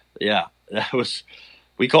ass. Yeah,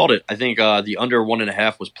 we called it. I think the under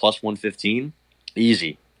 1.5 was plus 115.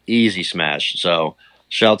 Easy smash. So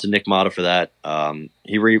shout out to Nick Mata for that.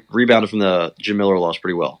 He rebounded from the Jim Miller loss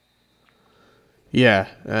pretty well. Yeah,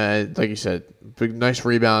 like you said, big nice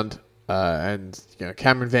rebound, and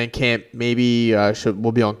Cameron Van Camp maybe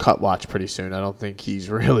will be on cut watch pretty soon. I don't think he's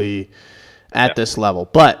really at this level,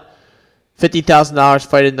 but $50,000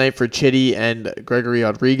 fight at night for Chitty and Gregory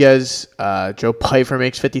Rodriguez. Joe Pyfer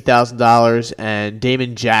makes $50,000, and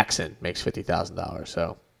Damon Jackson makes $50,000.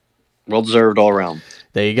 So well deserved all around.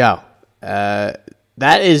 there you go. That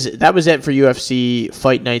was it for UFC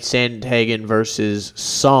Fight Night Sandhagen versus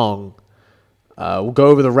Song. We'll go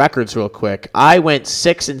over the records real quick. I went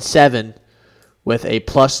 6-7 with a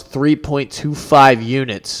plus 3.25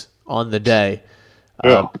 units on the day.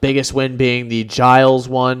 Biggest win being the Giles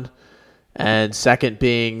one, and second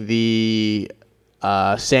being the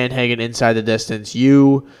Sandhagen inside the distance.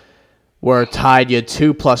 You were tied. You had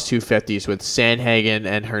 2 plus 250s with Sandhagen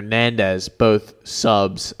and Hernandez, both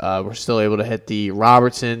subs. We're still able to hit the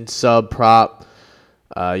Robertson sub prop.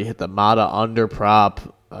 You hit the Mata under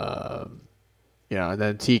prop. And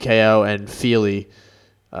then TKO and Feely.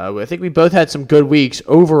 I think we both had some good weeks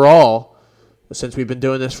overall since we've been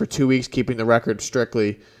doing this for 2 weeks, keeping the record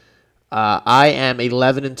strictly. I am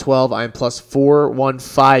 11-12. I'm plus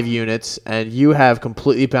 415 units, and you have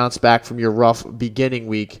completely bounced back from your rough beginning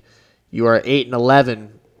week. You are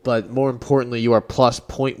 8-11, but more importantly, you are plus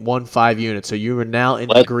 0.15 units. So you are now in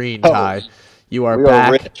the green, Ty. You are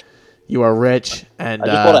back. Rich. You are rich, and I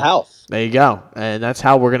just bought a house. There you go, and that's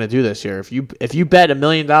how we're gonna do this here. If you bet $1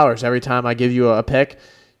 million every time I give you a pick,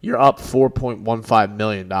 you're up $4.15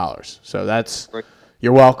 million. So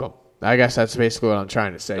you're welcome. I guess that's basically what I'm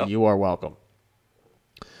trying to say. Yep. You are welcome.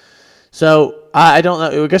 So I don't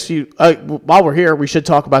know. I guess while we're here, we should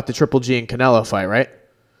talk about the Triple G and Canelo fight, right?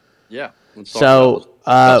 Yeah. So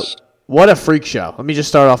what a freak show. Let me just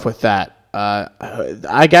start off with that.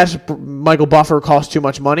 I guess Michael Buffer cost too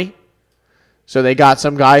much money. So they got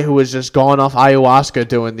some guy who was just going off ayahuasca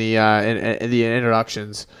doing the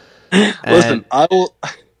introductions. Listen, I will.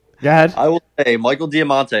 Go ahead. I will say Michael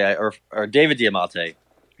Diamante or David Diamante.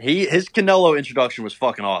 His Canelo introduction was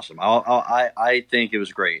fucking awesome. I think it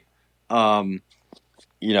was great. Other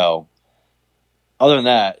than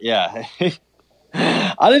that, yeah,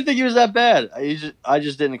 I didn't think he was that bad. I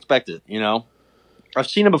just didn't expect it. I've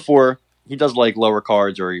seen him before. He does like lower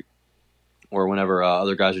cards or whenever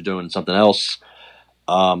other guys are doing something else.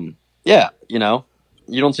 You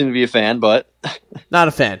don't seem to be a fan, but not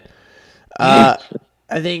a fan. I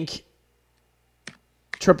think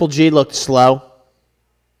Triple G looked slow.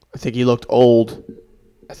 I think he looked old.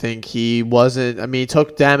 I think he wasn't. I mean, he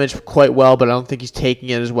took damage quite well, but I don't think he's taking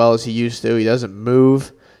it as well as he used to. He doesn't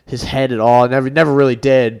move his head at all. Never really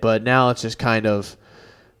did, but now it's just kind of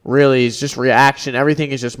really, it's just reaction.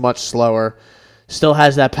 Everything is just much slower. Still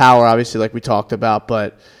has that power, obviously, like we talked about,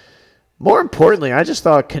 but more importantly, I just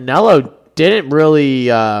thought Canelo didn't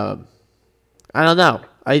really, I don't know.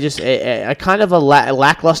 I kind of a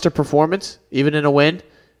lackluster performance, even in a win.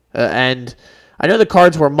 And I know the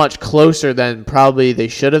cards were much closer than probably they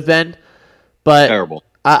should have been, but terrible.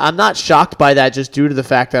 I'm not shocked by that just due to the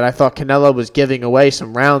fact that I thought Canelo was giving away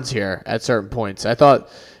some rounds here at certain points. I thought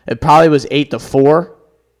it probably was 8-4,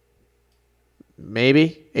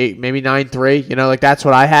 maybe 9-3. That's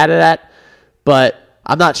what I had it at. But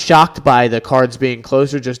I'm not shocked by the cards being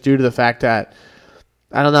closer just due to the fact that,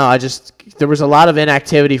 I don't know, there was a lot of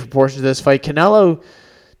inactivity for portions of this fight. Canelo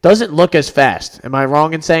doesn't look as fast. Am I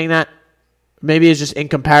wrong in saying that? Maybe it's just in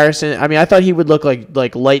comparison. I mean, I thought he would look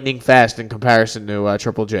like lightning fast in comparison to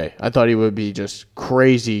Triple J. I thought he would be just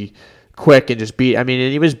crazy quick and just beat. I mean,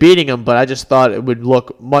 and he was beating him, but I just thought it would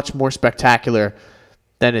look much more spectacular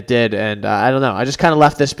than it did. And I don't know. I just kind of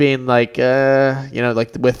left this being like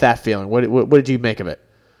with that feeling. What did you make of it?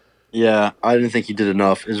 Yeah, I didn't think he did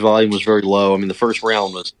enough. His volume was very low. I mean, the first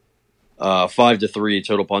round was 5-3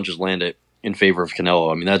 total punches landed in favor of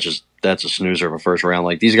Canelo. I mean, that's a snoozer of a first round.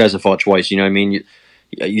 Like, these guys have fought twice. You know what I mean?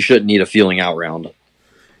 You shouldn't need a feeling out round.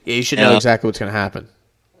 Yeah, you should know exactly what's going to happen.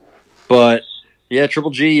 But yeah, Triple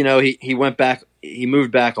G, he went back. He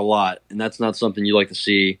moved back a lot, and that's not something you like to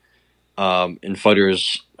see in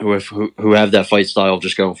fighters who have that fight style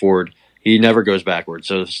just going forward. He never goes backwards.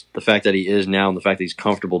 So the fact that he is now, and the fact that he's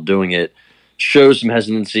comfortable doing it, shows some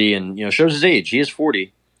hesitancy, and shows his age. He is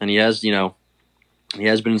 40, and he has been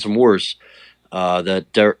in some wars.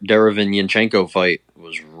 That Derevin Yanchenko fight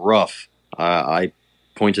was rough. I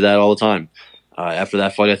point to that all the time. After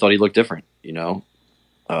that fight, I thought he looked different.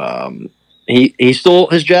 He still,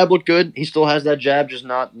 his jab looked good. He still has that jab, just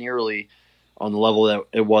not nearly on the level that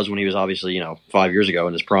it was when he was obviously 5 years ago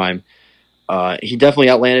in his prime. He definitely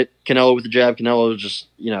outlanded Canelo with the jab. Canelo just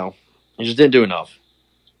he just didn't do enough.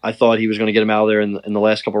 I thought he was going to get him out of there in the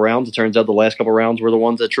last couple rounds. It turns out the last couple rounds were the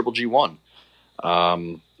ones that Triple G won.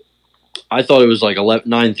 I thought it was like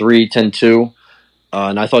 9-3, 10-2.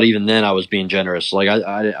 And I thought even then I was being generous. Like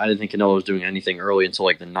I didn't think Canelo was doing anything early until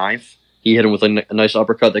like the 9th. He hit him with a nice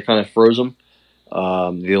uppercut that kind of froze him. The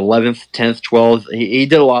 11th, 10th, 12th, he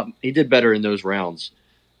did a lot. He did better in those rounds.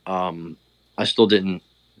 I still didn't.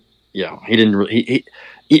 He didn't.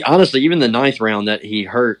 He honestly, even the 9th round that he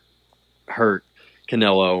hurt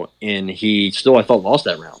Canelo, and he still I thought lost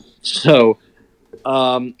that round. So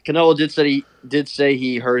Canelo did say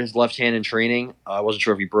he hurt his left hand in training. I wasn't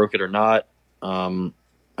sure if he broke it or not.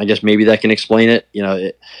 I guess maybe that can explain it.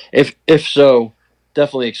 If so,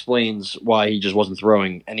 definitely explains why he just wasn't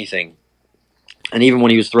throwing anything. And even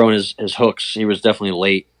when he was throwing his hooks, he was definitely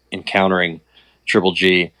late in countering Triple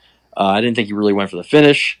G. I didn't think he really went for the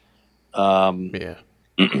finish.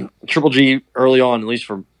 Triple G early on, at least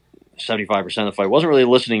for 75% of the fight, wasn't really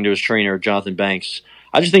listening to his trainer, Jonathan Banks.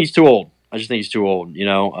 I just think he's too old. There was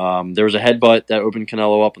a headbutt that opened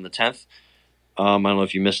Canelo up in the 10th. I don't know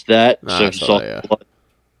if you missed that. So if you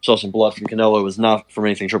saw some blood from Canelo, it was not from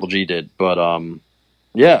anything Triple G did. But,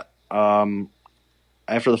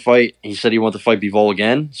 after the fight, he said he wanted to fight Bivol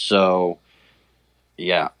again. So,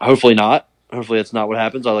 yeah, hopefully not. Hopefully that's not what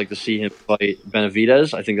happens. I'd like to see him fight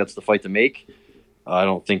Benavidez. I think that's the fight to make. I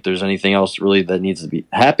don't think there's anything else really that needs to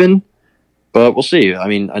happen. But we'll see. I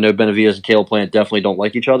mean, I know Benavidez and Caleb Plant definitely don't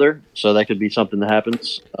like each other. So that could be something that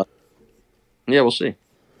happens. We'll see.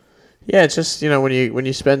 Yeah, it's just, when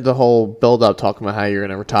you spend the whole build-up talking about how you're going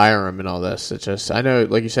to retire him and all this, it's just, I know,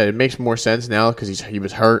 like you said, it makes more sense now because he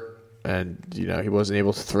was hurt and, he wasn't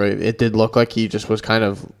able to throw. It did look like he just was kind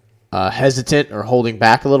of hesitant or holding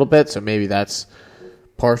back a little bit, so maybe that's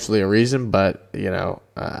partially a reason, but,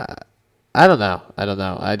 I don't know.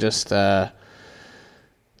 I just, they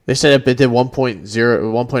said it did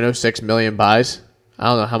 1.06 million buys. I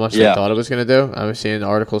don't know how much they thought it was going to do. I was seeing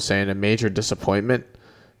articles saying a major disappointment.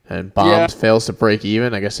 And Bombs fails to break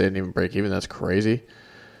even. I guess they didn't even break even. That's crazy.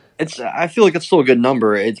 I feel like it's still a good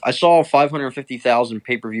number. I saw 550,000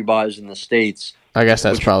 pay-per-view buys in the States. I guess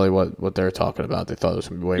that's probably what they're talking about. They thought it was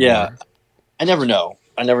going to be way more. I never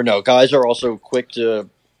know. Guys are also quick to,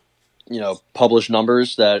 publish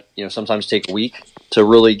numbers that, sometimes take a week to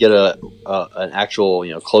really get an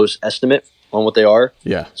actual, close estimate on what they are.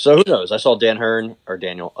 Yeah. So who knows? I saw Dan Rafael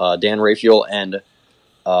and,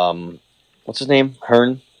 what's his name?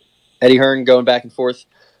 Eddie Hearn going back and forth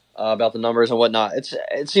about the numbers and whatnot.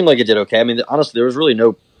 It seemed like it did okay. I mean, honestly, there was really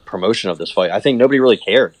no promotion of this fight. I think nobody really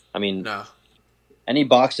cared. I mean, any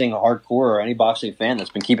boxing hardcore or any boxing fan that's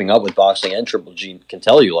been keeping up with boxing and Triple G can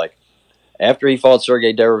tell you, like, after he fought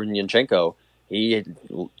Sergey Derevyanchenko, he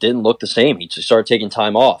didn't look the same. He just started taking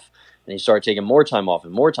time off, and he started taking more time off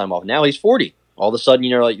and more time off. Now he's 40. All of a sudden,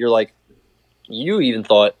 you even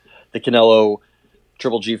thought the Canelo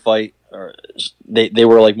Triple G fight, or they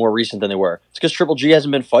were like more recent than they were. It's because Triple G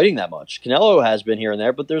hasn't been fighting that much. Canelo has been here and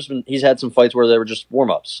there, but he's had some fights where they were just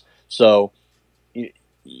warm-ups. So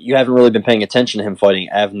you haven't really been paying attention to him fighting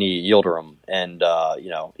Avni Yildirim and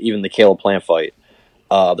even the Caleb Plant fight,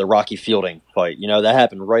 the Rocky Fielding fight. That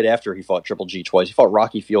happened right after he fought Triple G twice. He fought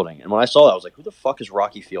Rocky Fielding, and when I saw that, I was like, "Who the fuck is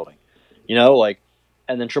Rocky Fielding?"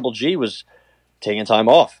 And then Triple G was taking time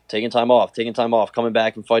off, coming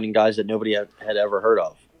back and fighting guys that nobody had ever heard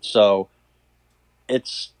of. So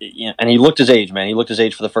and he looked his age, man. He looked his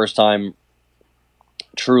age for the first time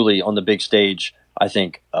truly on the big stage. I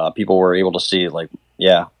think people were able to see, like,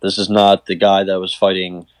 this is not the guy that was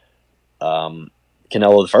fighting Canelo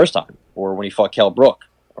the first time, or when he fought Kell Brook,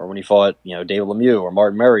 or when he fought, David Lemieux or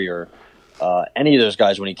Martin Murray or any of those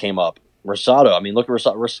guys when he came up. Rosado, I mean, look at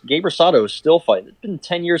Rosado. Gabe Rosado is still fighting. It's been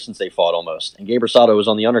 10 years since they fought almost, and Gabe Rosado was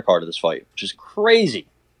on the undercard of this fight, which is crazy.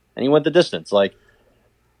 And he went the distance.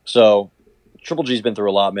 So Triple G's been through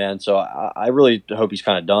a lot, man. So I really hope he's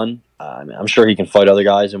kind of done. I'm sure he can fight other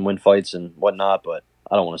guys and win fights and whatnot, but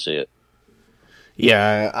I don't want to see it.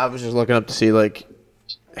 Yeah, I was just looking up to see, like,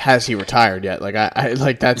 has he retired yet? Like,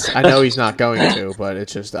 I know he's not going to, but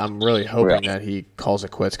it's just, I'm really hoping that he calls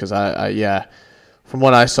it quits because from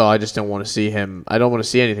what I saw, I just don't want to see him. I don't want to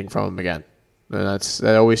see anything from him again. And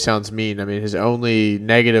that always sounds mean. I mean, his only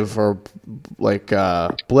negative or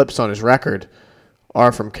blips on his record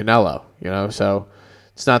are from Canelo. So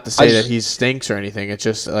it's not to say that he stinks or anything. It's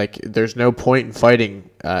just like there's no point in fighting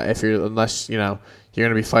unless you're going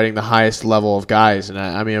to be fighting the highest level of guys. And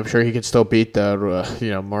I mean, I'm sure he can still beat the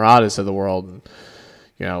Muradas of the world and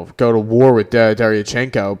go to war with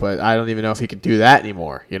Deryachenko, but I don't even know if he could do that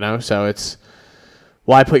anymore. So it's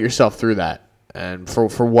why put yourself through that? And for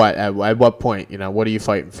what? At what point? What are you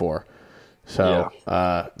fighting for? So,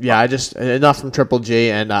 I just enough from Triple G,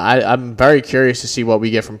 and I'm very curious to see what we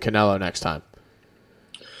get from Canelo next time.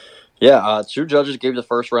 Yeah, two judges gave the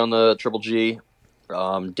first round to Triple G.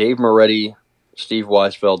 Dave Moretti, Steve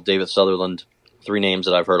Weisfeld, David Sutherland, three names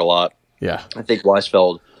that I've heard a lot. Yeah. I think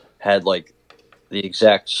Weisfeld had like the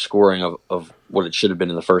exact scoring of what it should have been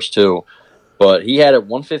in the first two. But he had it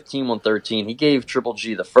 115, 113. He gave Triple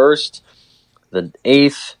G the first, the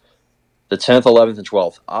 8th, the 10th, 11th, and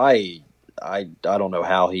 12th. I don't know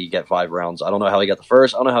how he got 5 rounds. I don't know how he got the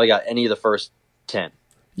first. I don't know how he got any of the first 10.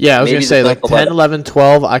 Yeah, I was going to say, like, 10, 11. 11,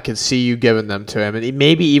 12, I could see you giving them to him. And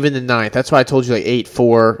maybe even the 9th. That's why I told you, like, 8,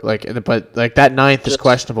 4. But, like, that 9th is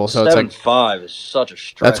questionable. So it's like 7-5 is such a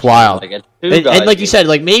stretch. That's wild. Like, and like you said,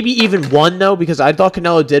 like, maybe even 1, though, because I thought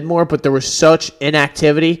Canelo did more, but there was such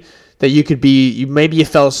inactivity that maybe you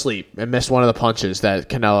fell asleep and missed one of the punches that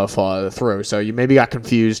Canelo threw. So you maybe got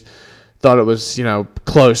confused, thought it was,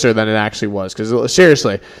 closer than it actually was. Because,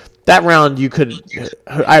 seriously, that round who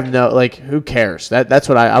cares? That's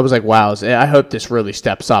what I was like, wow, I hope this really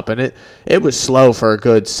steps up. And it was slow for a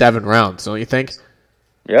good 7 rounds, don't you think?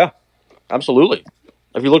 Yeah, absolutely.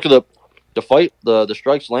 If you look at the fight, the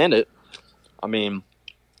strikes landed, I mean,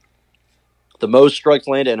 the most strikes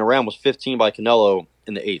landed in a round was 15 by Canelo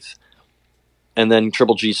in the 8th. And then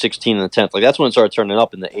Triple G 16 in the 10th. Like, that's when it started turning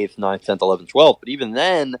up in the 8th, 9th, 10th, 11th, 12th. But even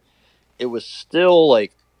then, it was still,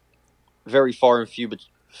 like, very far and few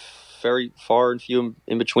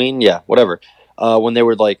in between. Yeah, whatever. When they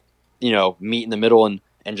would, like, meet in the middle and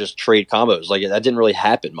just trade combos. Like, that didn't really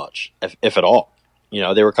happen much, if at all.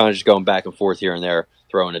 They were kind of just going back and forth here and there,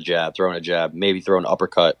 throwing a jab, maybe throwing an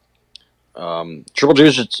uppercut. Triple G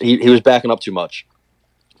was he was backing up too much,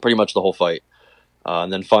 pretty much the whole fight.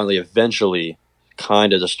 And then finally, eventually,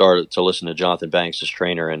 kind of just started to listen to Jonathan Banks, his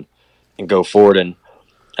trainer, and go forward and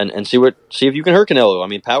see if you can hurt Canelo. I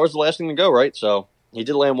mean, power's the last thing to go, right? So he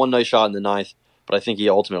did land one nice shot in the 9th, but I think he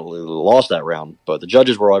ultimately lost that round. But the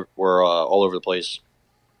judges were all over the place.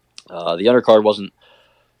 The undercard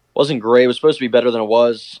wasn't great. It was supposed to be better than it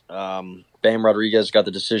was. Bam Rodriguez got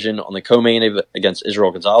the decision on the co-main against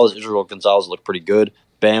Israel Gonzalez. Israel Gonzalez looked pretty good.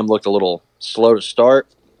 Bam looked a little slow to start.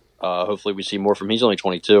 Hopefully we see more from him. He's only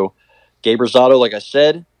 22. Gabe Rosado, like I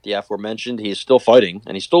said, the aforementioned, he is still fighting,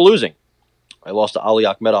 and he's still losing. I lost to Ali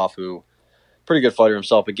Akhmedov, who pretty good fighter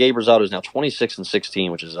himself, but Gabe Rosado is now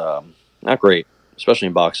 26-16, which is not great, especially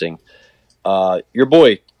in boxing. Your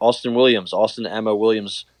boy, Austin Emma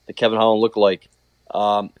Williams, the Kevin Holland lookalike,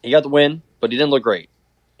 he got the win, but he didn't look great.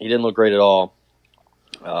 He didn't look great at all.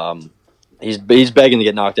 He's begging to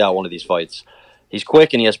get knocked out one of these fights. He's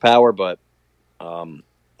quick and he has power, but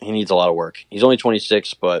he needs a lot of work. He's only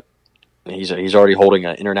 26, but he's already holding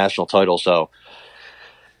an international title, so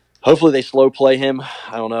hopefully they slow play him.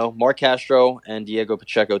 I don't know. Mark Castro and Diego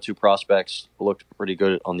Pacheco, 2 prospects, looked pretty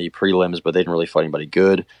good on the prelims, but they didn't really fight anybody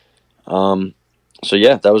good. So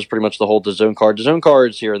yeah, that was pretty much the whole DAZN card. DAZN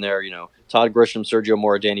cards here and there, Todd Grisham, Sergio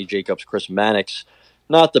Mora, Danny Jacobs, Chris Mannix,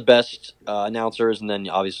 not the best announcers, and then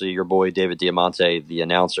obviously your boy David Diamante, the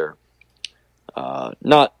announcer.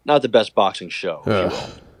 Not the best boxing show.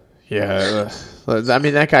 Yeah, I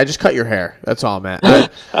mean, that guy, just cut your hair. That's all, man. I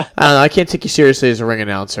don't know, I can't take you seriously as a ring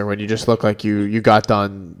announcer when you just look like you got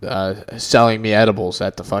done selling me edibles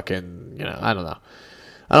at the fucking, I don't know.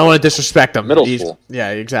 I don't want to disrespect him. Middle school.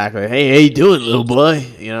 Yeah, exactly. Hey, how you doing, little boy?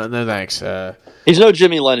 No thanks. He's no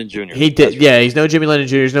Jimmy Lennon Jr. He's no Jimmy Lennon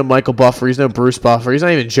Jr. He's no Michael Buffer. He's no Bruce Buffer. He's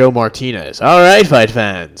not even Joe Martinez. All right, fight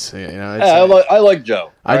fans. I like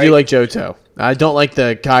Joe. I do like Joe too. I don't like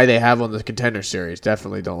the guy they have on the Contender Series.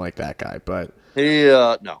 Definitely don't like that guy. But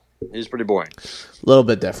he's pretty boring. A little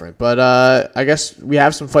bit different. But I guess we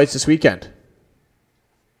have some fights this weekend.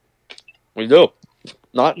 We do.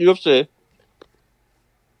 Not UFC.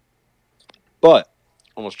 But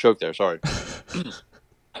almost choked there. Sorry.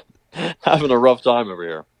 Having a rough time over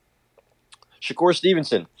here. Shakur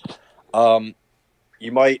Stevenson.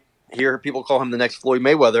 You might hear people call him the next Floyd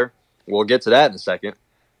Mayweather. We'll get to that in a second.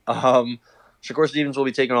 Shakur Stevenson will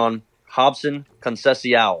be taking on Robson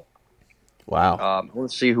Conceição. Wow.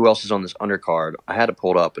 Let's see who else is on this undercard. I had it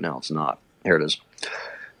pulled up, but now it's not. Here it is.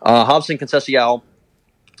 Robson Conceição,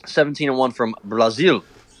 17-1 from Brazil.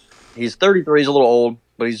 He's 33. He's a little old,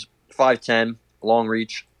 but he's 5'10", long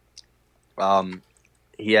reach.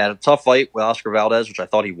 He had a tough fight with Oscar Valdez, which I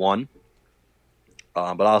thought he won.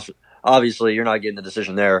 But obviously, you're not getting the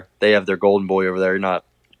decision there. They have their golden boy over there. You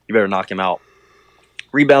better knock him out.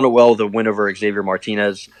 Rebounded well with a win over Xavier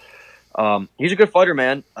Martinez. He's a good fighter,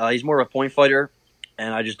 man. He's more of a point fighter,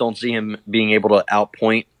 and I just don't see him being able to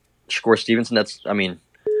outpoint Shakur Stevenson.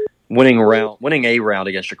 Winning a round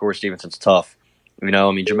against Shakur Stevenson's tough.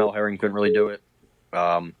 Jamel Herring couldn't really do it.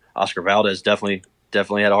 Oscar Valdez definitely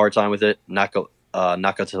had a hard time with it.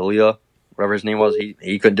 Nakatalia, whatever his name was.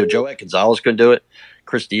 He couldn't do it. Joet Gonzalez couldn't do it.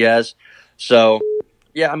 Chris Diaz. So,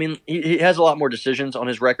 yeah, I mean, he has a lot more decisions on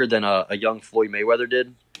his record than a young Floyd Mayweather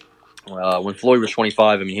did. When Floyd was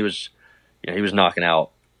 25, I mean, he was knocking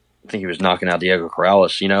out. I think he was knocking out Diego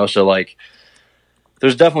Corrales. So like,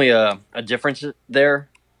 there's definitely a difference there,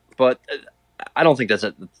 but I don't think that's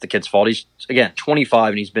the kid's fault. He's, again, 25,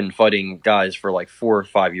 and he's been fighting guys for like 4 or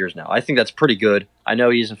 5 years now. I think that's pretty good. I know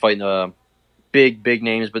he isn't fighting big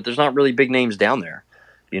names, but there's not really big names down there.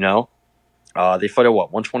 They fight at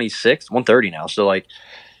 126, 130 now. So like,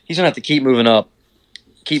 he's gonna have to keep moving up.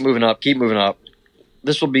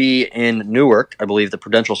 This will be in Newark, I believe, the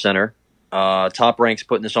Prudential Center. Top Ranks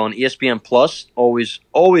putting this on. ESPN Plus. Always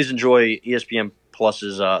enjoy ESPN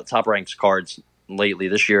Plus's Top Ranks cards lately.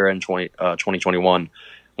 This year in 2021,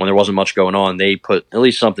 when there wasn't much going on, they put at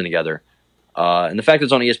least something together. And the fact that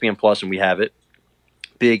it's on ESPN Plus and we have it,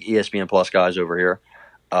 big ESPN Plus guys over here,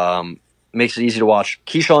 makes it easy to watch.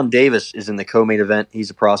 Keyshawn Davis is in the co-main event. He's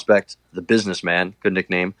a prospect, the businessman, good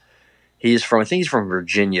nickname. I think he's from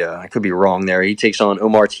Virginia. I could be wrong there. He takes on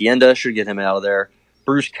Omar Tienda. Should get him out of there.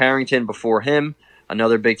 Bruce Carrington before him,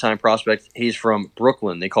 another big-time prospect. He's from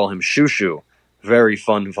Brooklyn. They call him Shushu. Very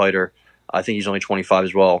fun fighter. I think he's only 25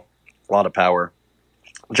 as well. A lot of power.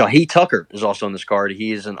 Jahi Tucker is also on this card.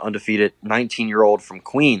 He is an undefeated 19-year-old from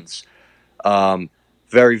Queens.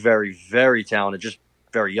 Very, very, very talented. Just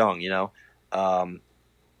very young,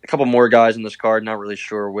 A couple more guys in this card, not really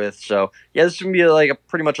sure with. So, yeah, this is going to be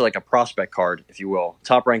pretty much like a prospect card, if you will.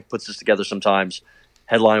 Top Rank puts this together sometimes.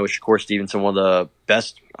 Headline with Shakur Stevenson, one of the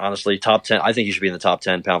best, honestly, top 10. I think he should be in the top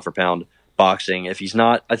 10 pound for pound boxing. If he's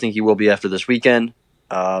not, I think he will be after this weekend.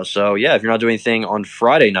 So, yeah, if you're not doing anything on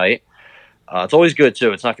Friday night, it's always good,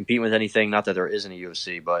 too. It's not competing with anything. Not that there isn't a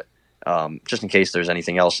UFC, but just in case there's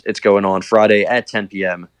anything else, it's going on Friday at 10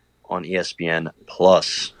 p.m. on ESPN+.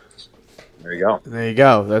 There you go. There you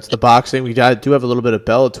go. That's the boxing. We do have a little bit of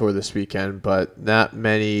Bellator this weekend, but not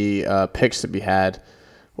many picks to be had,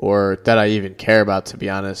 or that I even care about, to be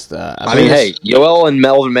honest. I mean, hey, Yoel and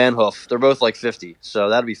Melvin Manhoef, they're both like 50, so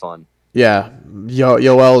that'd be fun. Yeah,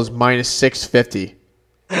 Yoel is minus 650,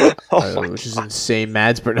 Oh which is insane.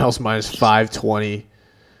 Mads Burnell's minus 520.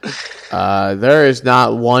 There is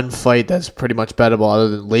not one fight that's pretty much bettable other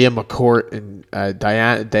than Leah McCourt and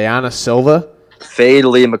Diana Silva. Fade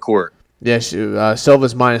Leah McCourt. Yeah,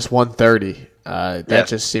 Silva's minus 130. That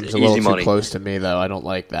just seems a little too money. close to me, though. I don't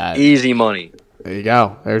like that. Easy money. There you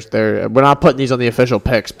go. We're not putting these on the official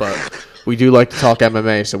picks, but we do like to talk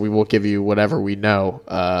MMA, so we will give you whatever we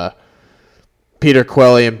know. Peter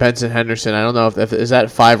Quelly and Benson Henderson. I don't know if is that a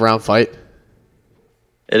 5-round fight?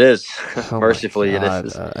 It is. Oh Mercifully, it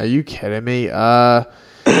is. Are you kidding me? Yeah,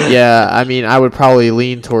 I mean, I would probably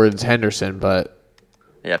lean towards Henderson, but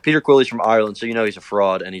yeah, Peter Quilley's from Ireland, so he's a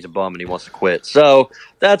fraud and he's a bum and he wants to quit. So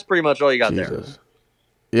that's pretty much all you got there.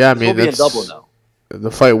 Yeah, I mean, It'll be in Dublin, though.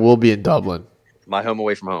 The fight will be in Dublin. My home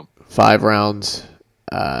away from home. 5 rounds.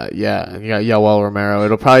 Yeah, and you got Yoel Romero.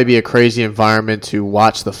 It'll probably be a crazy environment to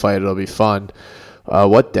watch the fight. It'll be fun.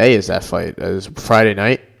 What day is that fight? Is Friday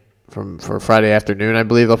night? For Friday afternoon, I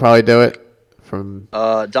believe they'll probably do it.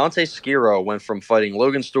 Dante Skiro went from fighting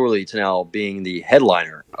Logan Storley to now being the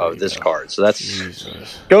headliner of this card. So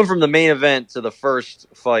that's going from the main event to the first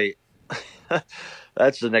fight.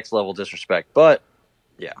 That's the next level disrespect. But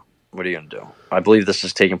yeah, what are you going to do? I believe this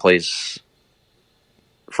is taking place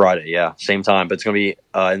Friday. Yeah, same time, but it's going to be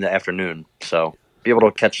in the afternoon. So be able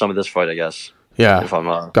to catch some of this fight, I guess. Yeah. If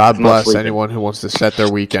I'm, God bless anyone who wants to set their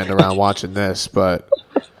weekend around watching this, but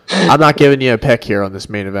I'm not giving you a pick here on this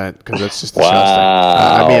main event because it's just disgusting.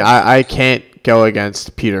 Wow. I mean, I can't go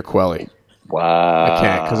against Peter Quelly. Wow. I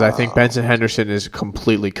can't because I think Benson Henderson is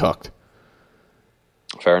completely cooked.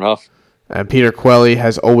 Fair enough. And Peter Quelly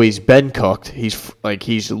has always been cooked. He's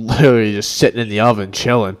literally just sitting in the oven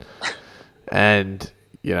chilling. And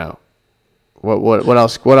what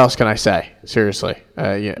else can I say? Seriously,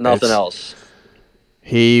 Nothing else.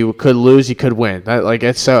 He could lose. He could win. I'm going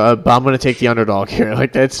to take the underdog here.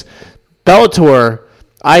 That's Bellator.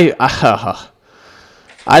 I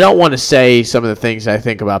don't want to say some of the things I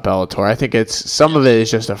think about Bellator. I think some of it is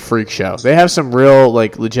just a freak show. They have some real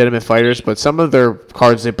legitimate fighters, but some of their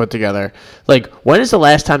cards they put together. When is the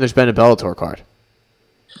last time there's been a Bellator card?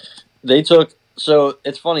 So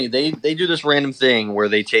it's funny. They do this random thing where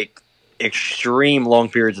they take extreme long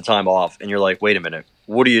periods of time off, and you're like, wait a minute,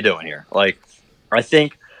 what are you doing here? I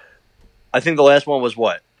think the last one was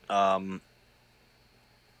what? I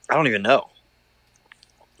don't even know.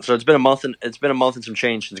 So it's been a month and some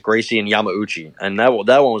change since Gracie and Yamauchi, and that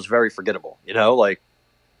one was very forgettable.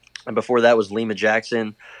 And before that was Lima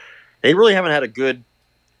Jackson. They really haven't had a good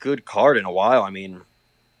good card in a while. I mean,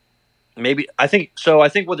 I think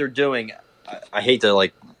what they're doing. I hate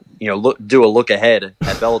to do a look ahead at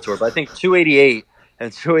Bellator, but I think 288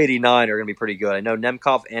 and 289 are going to be pretty good. I know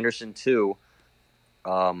Nemkov Anderson too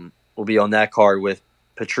will be on that card with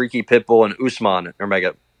Patricky Pitbull and Usman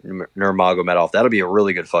Nurmagomedov. That'll be a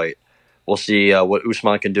really good fight. We'll see what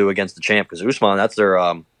Usman can do against the champ, because Usman, that's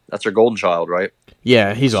their golden child, right?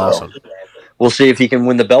 Yeah, he's awesome. We'll see if he can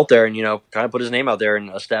win the belt there and, kind of put his name out there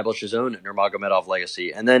and establish his own Nurmagomedov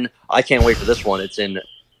legacy. And then I can't wait for this one. It's in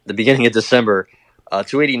the beginning of December,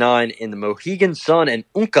 289 in the Mohegan Sun in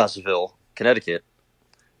Uncasville, Connecticut.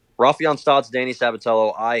 Rafion Stotts, Danny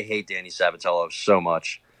Sabatello. I hate Danny Sabatello so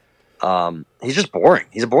much. He's just boring.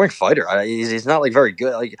 He's a boring fighter. He's not very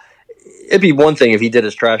good. Like, it'd be one thing if he did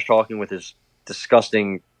his trash talking with his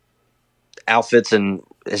disgusting outfits and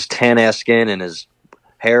his tan ass skin and his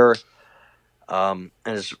hair, and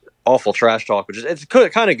his awful trash talk, which is it's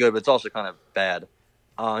kind of good, but it's also kind of bad.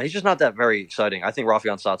 He's just not that very exciting. I think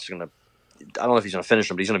Rafion Stotts is going to. I don't know if he's going to finish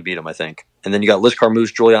him, but he's going to beat him, I think. And then you got Liz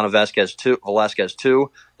Carmouche, Juliana Velasquez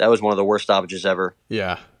 2. That was one of the worst stoppages ever.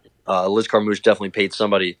 Yeah. Liz Carmouche definitely paid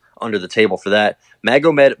somebody under the table for that.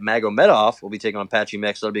 Magomedov will be taking on Patchy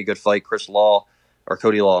Mix. That'll be a good fight.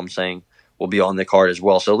 Cody Law, I'm saying, will be on the card as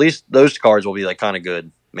well. So at least those cards will be kind of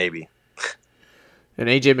good, maybe. And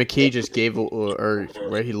AJ McKee just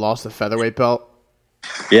where he lost the featherweight belt.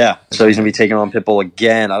 Yeah, so he's going to be taking on Pitbull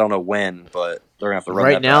again. I don't know when, but they're going to have to run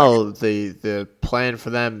right that now, back. the plan for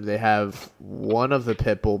them, they have one of the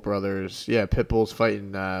Pitbull brothers. Yeah, Pitbull's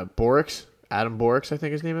fighting Borix. Adam Borix, I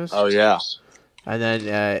think his name is. Oh, yeah. And then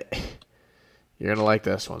you're going to like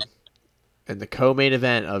this one. In the co-main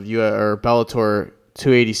event of Bellator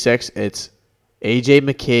 286, it's AJ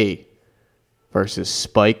McKee versus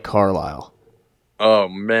Spike Carlisle. Oh,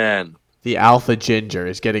 man. The Alpha Ginger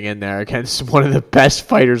is getting in there against one of the best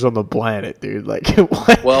fighters on the planet, dude.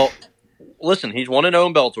 What? Well, listen, he's 1-0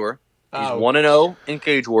 in Bellator. He's 1-0 in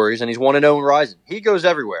Cage Warriors, and he's 1-0 in Rizin. He goes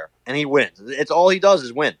everywhere, and he wins. It's all he does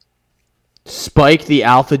is win. Spike the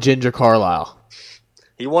Alpha Ginger Carlisle.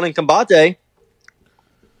 He won in Combate.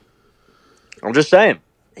 I'm just saying.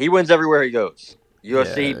 He wins everywhere he goes.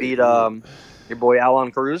 UFC beat your boy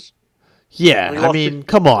Alan Cruz. Yeah, I mean,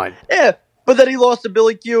 come on. Yeah, but then he lost to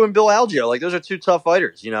Billy Q and Bill Algeo. Those are two tough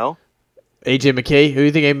fighters, AJ McKee? Who do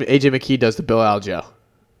you think AJ McKee does to Bill Algeo?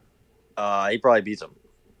 He probably beats him.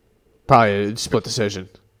 Probably a split decision.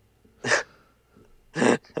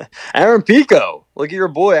 Aaron Pico. Look at your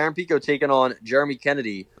boy, Aaron Pico, taking on Jeremy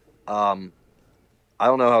Kennedy. I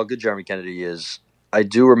don't know how good Jeremy Kennedy is. I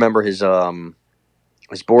do remember his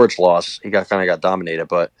Boric loss. He kind of got dominated,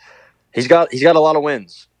 but he's got a lot of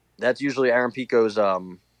wins. That's usually Aaron Pico's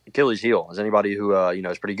Achilles heel. Is anybody who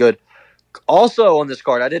is pretty good. Also on this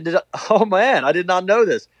card, I did not know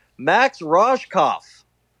this. Max Roshkoff.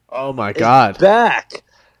 Oh my God! Back.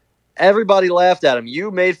 Everybody laughed at him.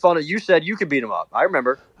 You made fun of. You said you could beat him up. I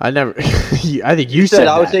remember. I never. I think you said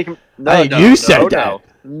I that. was taking. You said that.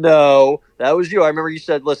 No, that was you. I remember you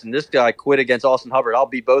said, "Listen, this guy quit against Austin Hubbard. I'll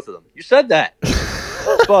beat both of them." You said that.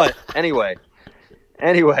 But anyway,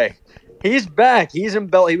 he's back. He's in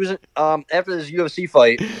He was after this UFC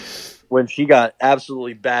fight when she got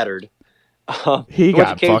absolutely battered. He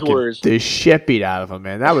got fucking the shit beat out of him,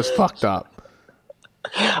 man. That was fucked up.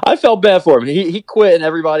 I felt bad for him. He quit, and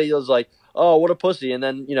everybody was like, "Oh, what a pussy!" And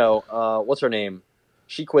then what's her name?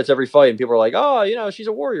 She quits every fight, and people are like, "Oh, she's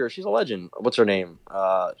a warrior. She's a legend." What's her name?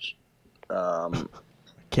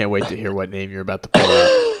 Can't wait to hear what name you're about to pull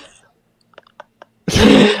out.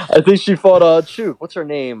 I think she fought Chu. What's her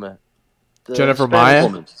name? Jennifer Maia?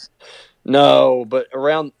 Woman. No, but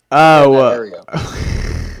around that area.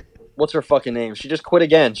 What's her fucking name? She just quit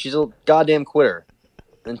again. She's a goddamn quitter.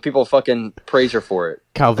 And people fucking praise her for it.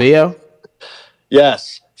 Calvillo?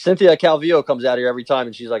 Yes. Cynthia Calvillo comes out here every time,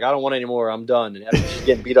 and she's like, I don't want any more. I'm done. And she's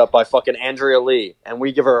getting beat up by fucking Andrea Lee. And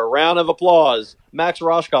we give her a round of applause. Max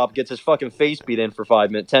Roshkoff gets his fucking face beat in for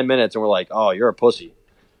 10 minutes, and we're like, oh, you're a pussy.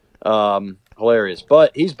 Hilarious.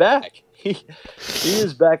 But he's back. He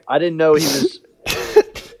is back. I didn't know he was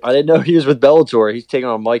with Bellator. He's taking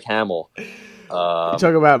on Mike Hamill. You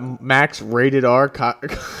talk about Max Rated R.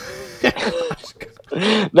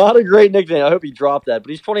 Not a great nickname. I hope he dropped that.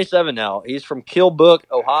 But he's 27 now. He's from Killbrook,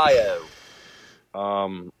 Ohio.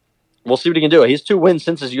 We'll see what he can do. He has 2 wins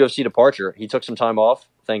since his UFC departure. He took some time off,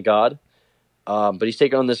 thank God. But he's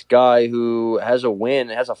taking on this guy who has a win,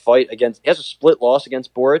 has a split loss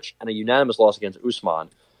against Boric and a unanimous loss against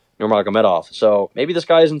Usman Nurmagomedov. So maybe this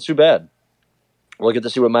guy isn't too bad. We'll get to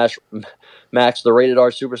see what Max, the rated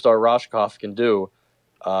R superstar Roshkoff, can do.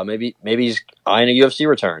 Maybe he's eyeing a UFC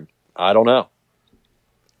return. I don't know.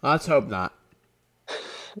 Let's hope not.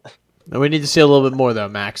 We need to see a little bit more, though,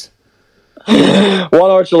 Max. Juan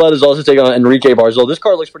Archuleta is also taking on Enrique Barzil. This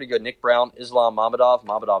card looks pretty good. Nick Brown, Islam Mamedov.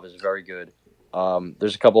 Mamedov is very good.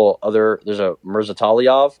 There's a couple other. There's a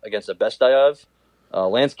Mirzataliyev against a Bestayev.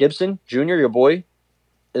 Lance Gibson Jr., your boy,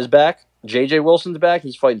 is back. J.J. Wilson's back.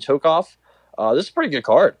 He's fighting Tokov. This is a pretty good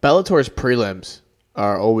card. Bellator's prelims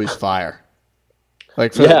are always fire.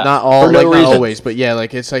 Like Not always, but yeah,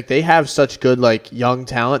 like it's like they have such good like young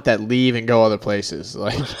talent that leave and go other places,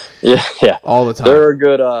 like yeah, all the time. They're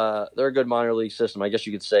a good minor league system. I guess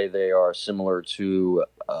you could say they are similar to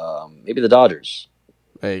maybe the Dodgers.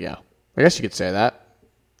 There you go. I guess you could say that.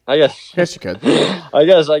 I guess you could. I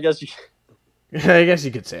guess you. I guess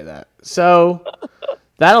you could say that. So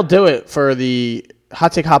that'll do it for the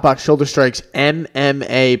Hot Take Hot Box Shoulder Strikes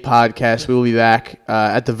MMA podcast. We will be back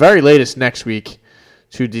at the very latest next week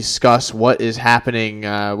to discuss what is happening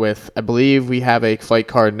with, I believe we have a fight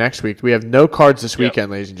card next week. We have no cards this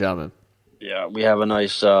weekend, ladies and gentlemen. Yeah, we have a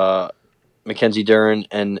nice Mackenzie Dern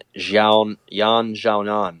and Yan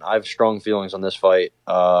Xiaonan. I have strong feelings on this fight.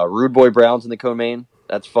 Rude Boy Brown's in the co-main.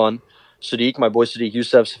 That's fun. Sadiq, my boy Sadiq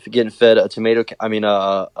Youssef's getting fed a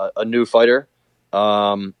new fighter.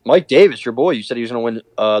 Mike Davis, your boy, you said he was going to win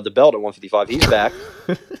the belt at 155. He's back.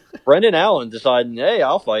 Brendan Allen deciding, hey,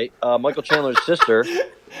 I'll fight. Michael Chandler's sister.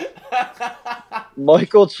 And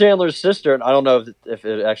I don't know if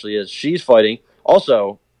it actually is. She's fighting.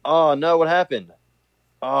 Also, oh, no, what happened?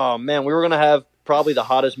 Oh, man, we were going to have probably the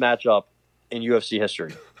hottest matchup in UFC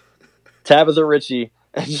history. Tabitha Ritchie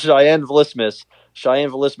and Cheyenne Vlismus.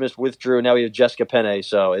 Cheyenne Vlismus withdrew. Now we have Jessica Penne,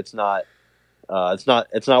 so it's not what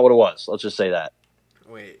it was. Let's just say that.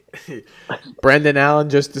 Wait, Brendan Allen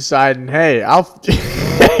just deciding, hey, I'll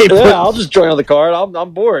just join on the card.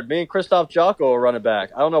 I'm bored. Me and Christoph Jocko will run it back.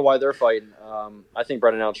 I don't know why they're fighting. I think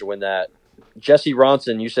Brendan Allen should win that. Jesse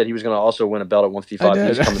Ronson, you said he was going to also win a belt at 155.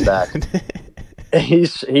 He's coming back.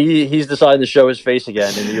 He's deciding to show his face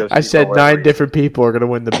again in the UFC. I said 9 different people are going to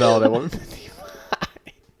win the belt at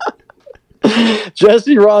 155.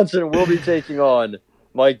 Jesse Ronson will be taking on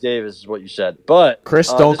Mike Davis, is what you said. But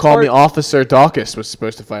Chris, don't call me Officer Dawkins was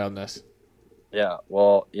supposed to fight on this. Yeah,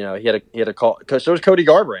 well, he had a call. So was Cody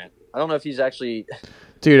Garbrandt. I don't know if he's actually.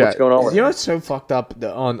 Dude, what's going on with you know what's so fucked up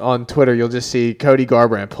on Twitter? You'll just see Cody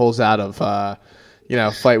Garbrandt pulls out of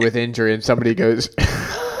fight with injury, and somebody goes,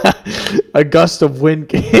 a gust of wind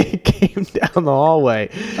came down the hallway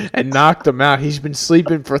and knocked him out. He's been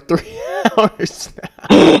sleeping for 3 hours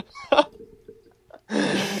now.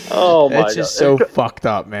 Oh my god, it's just so fucked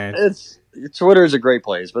up, man. Twitter is a great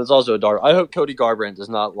place, but it's also a dark. I hope Cody Garbrandt does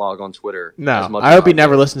not log on Twitter. No, I hope he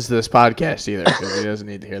never listens to this podcast either, because he doesn't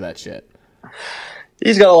need to hear that shit.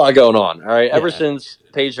 He's got a lot going on. All right, ever since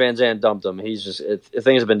Paige Van Zandt dumped him, he's just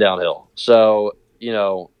things have been downhill. So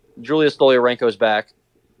Julia Stolyarenko's back.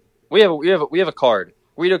 We have a card.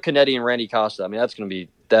 Guido Canetti and Randy Costa. I mean, that's gonna be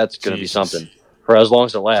something for as long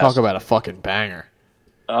as it lasts. Talk about a fucking banger.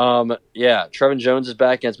 Yeah, Trevin Jones is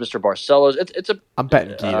back against Mr. Barcelos. I'm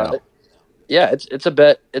betting Guido. It's a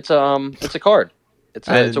bet. It's a card. It's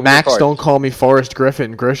a Max, card. don't call me Forrest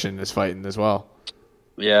Griffin. Grishin is fighting as well.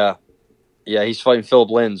 Yeah, he's fighting Philip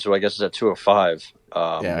Lins, who I guess is at 205.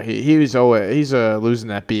 He's losing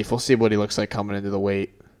that beef. We'll see what he looks like coming into the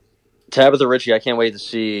weight. Tabitha Ritchie, I can't wait to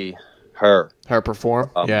see her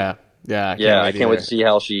perform. I can't wait to see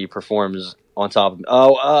how she performs on top of him.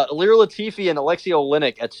 Lir Latifi and Alexei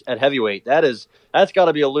Oleinik at heavyweight. That's got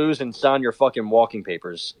to be a lose and sign your fucking walking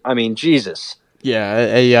papers. I mean, Jesus. Yeah,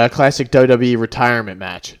 a classic WWE retirement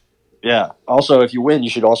match. Yeah. Also, if you win, you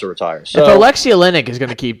should also retire. So, if Alexei Oleinik is going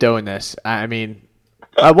to keep doing this, I mean,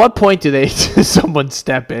 at what point do someone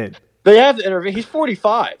step in? They have to intervene. He's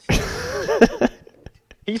 45.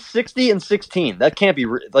 He's 60-16. That can't be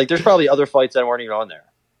there's probably other fights that weren't even on there.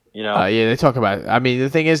 They talk about it. I mean, the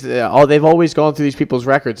thing is, they've always gone through these people's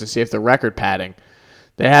records to see if they're record padding.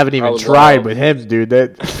 They haven't even tried with him, dude.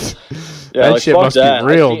 That shit must be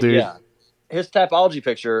real, dude. Yeah. His Tapology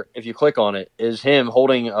picture, if you click on it, is him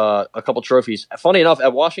holding a couple trophies. Funny enough,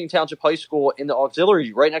 at Washington Township High School in the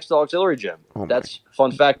auxiliary, right next to the auxiliary gym. That's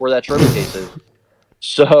fun fact where that trophy case is.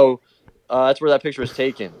 So that's where that picture was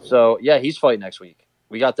taken. So yeah, he's fighting next week.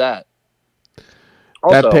 We got that.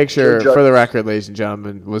 Also, that picture, for the record, ladies and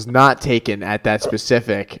gentlemen, was not taken at that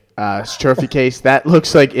specific trophy case. That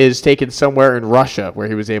looks like is taken somewhere in Russia where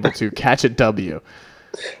he was able to catch a W.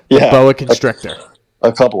 Yeah, boa constrictor.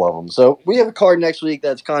 A couple of them. So we have a card next week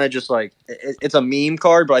that's kind of just like it's a meme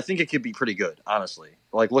card, but I think it could be pretty good, honestly.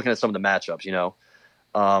 Like looking at some of the matchups,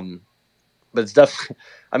 But it's definitely.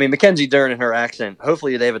 I mean, Mackenzie Dern and her accent.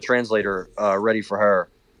 Hopefully, they have a translator ready for her.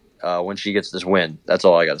 when she gets this win. That's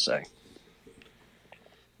all I got to say.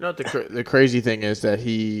 You know what the crazy thing is that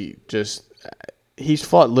he's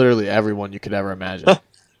fought literally everyone you could ever imagine.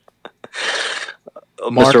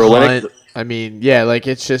 Mark Mr. Hunt, Olenek. I mean, yeah, like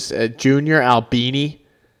it's just Junior Albini,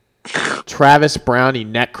 Travis Brown. He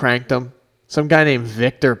neck cranked him. Some guy named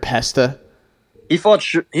Victor Pesta. He fought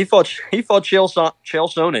Chael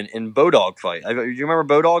Sonnen in Bodog fight. Do you remember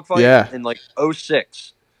Bodog fight? Yeah. In like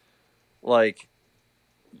 06. Like,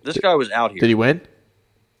 this guy was out here. Did he win?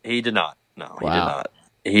 He did not. No, he Wow. did not.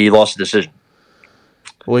 He lost the decision.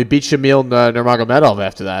 Well, he beat Shamil Nurmagomedov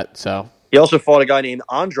after that, so He also fought a guy named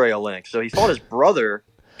Andre Olenek. So he fought his brother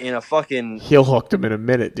in a fucking... he'll hooked him in a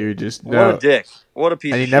minute, dude. Just What no. a dick. What a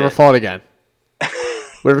piece of And he shit. never fought again.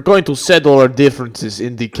 We're going to settle our differences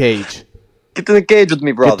in the cage. Get to the cage with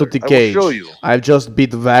me, brother. Get to the cage. I will show you. I've just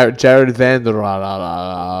beat Jared Vanderaa.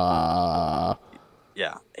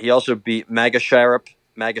 Yeah. He also beat Maga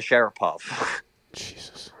Sharapov.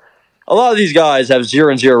 Jesus. A lot of these guys have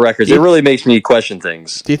 0-0 records. It really makes me question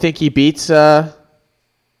things. Do you think he beats what's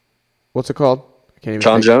it called? I can't even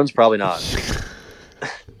John think. Jones? Probably not.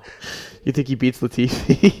 You think he beats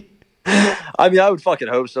Latifi? I mean, I would fucking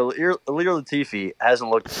hope so. Ilir Latifi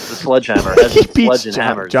hasn't looked the sledgehammer. Hasn't He beats sledged and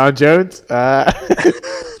hammered. John Jones? I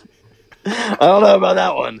don't know about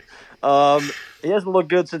that one. He hasn't looked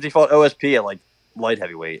good since he fought OSP at like light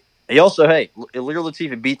heavyweight. He also, Ilir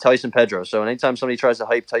Latifi beat Tyson Pedro. So anytime somebody tries to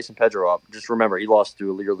hype Tyson Pedro up, just remember he lost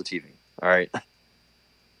to Ilir Latifi. All right.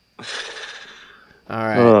 All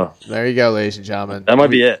right. There you go, ladies and gentlemen. That might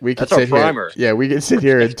be it. We could That's our sit here. primer. Yeah, we could sit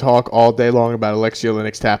here and talk all day long about Alexei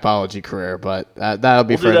Oleinik's Tapology career, but that'll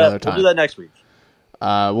be for another time. We'll do that next week.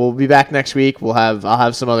 We'll be back next week. I'll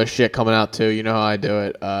have some other shit coming out too. You know how I do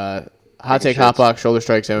it. Hot Take Hot Box Shoulder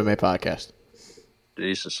Strikes MMA podcast.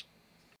 Jesus.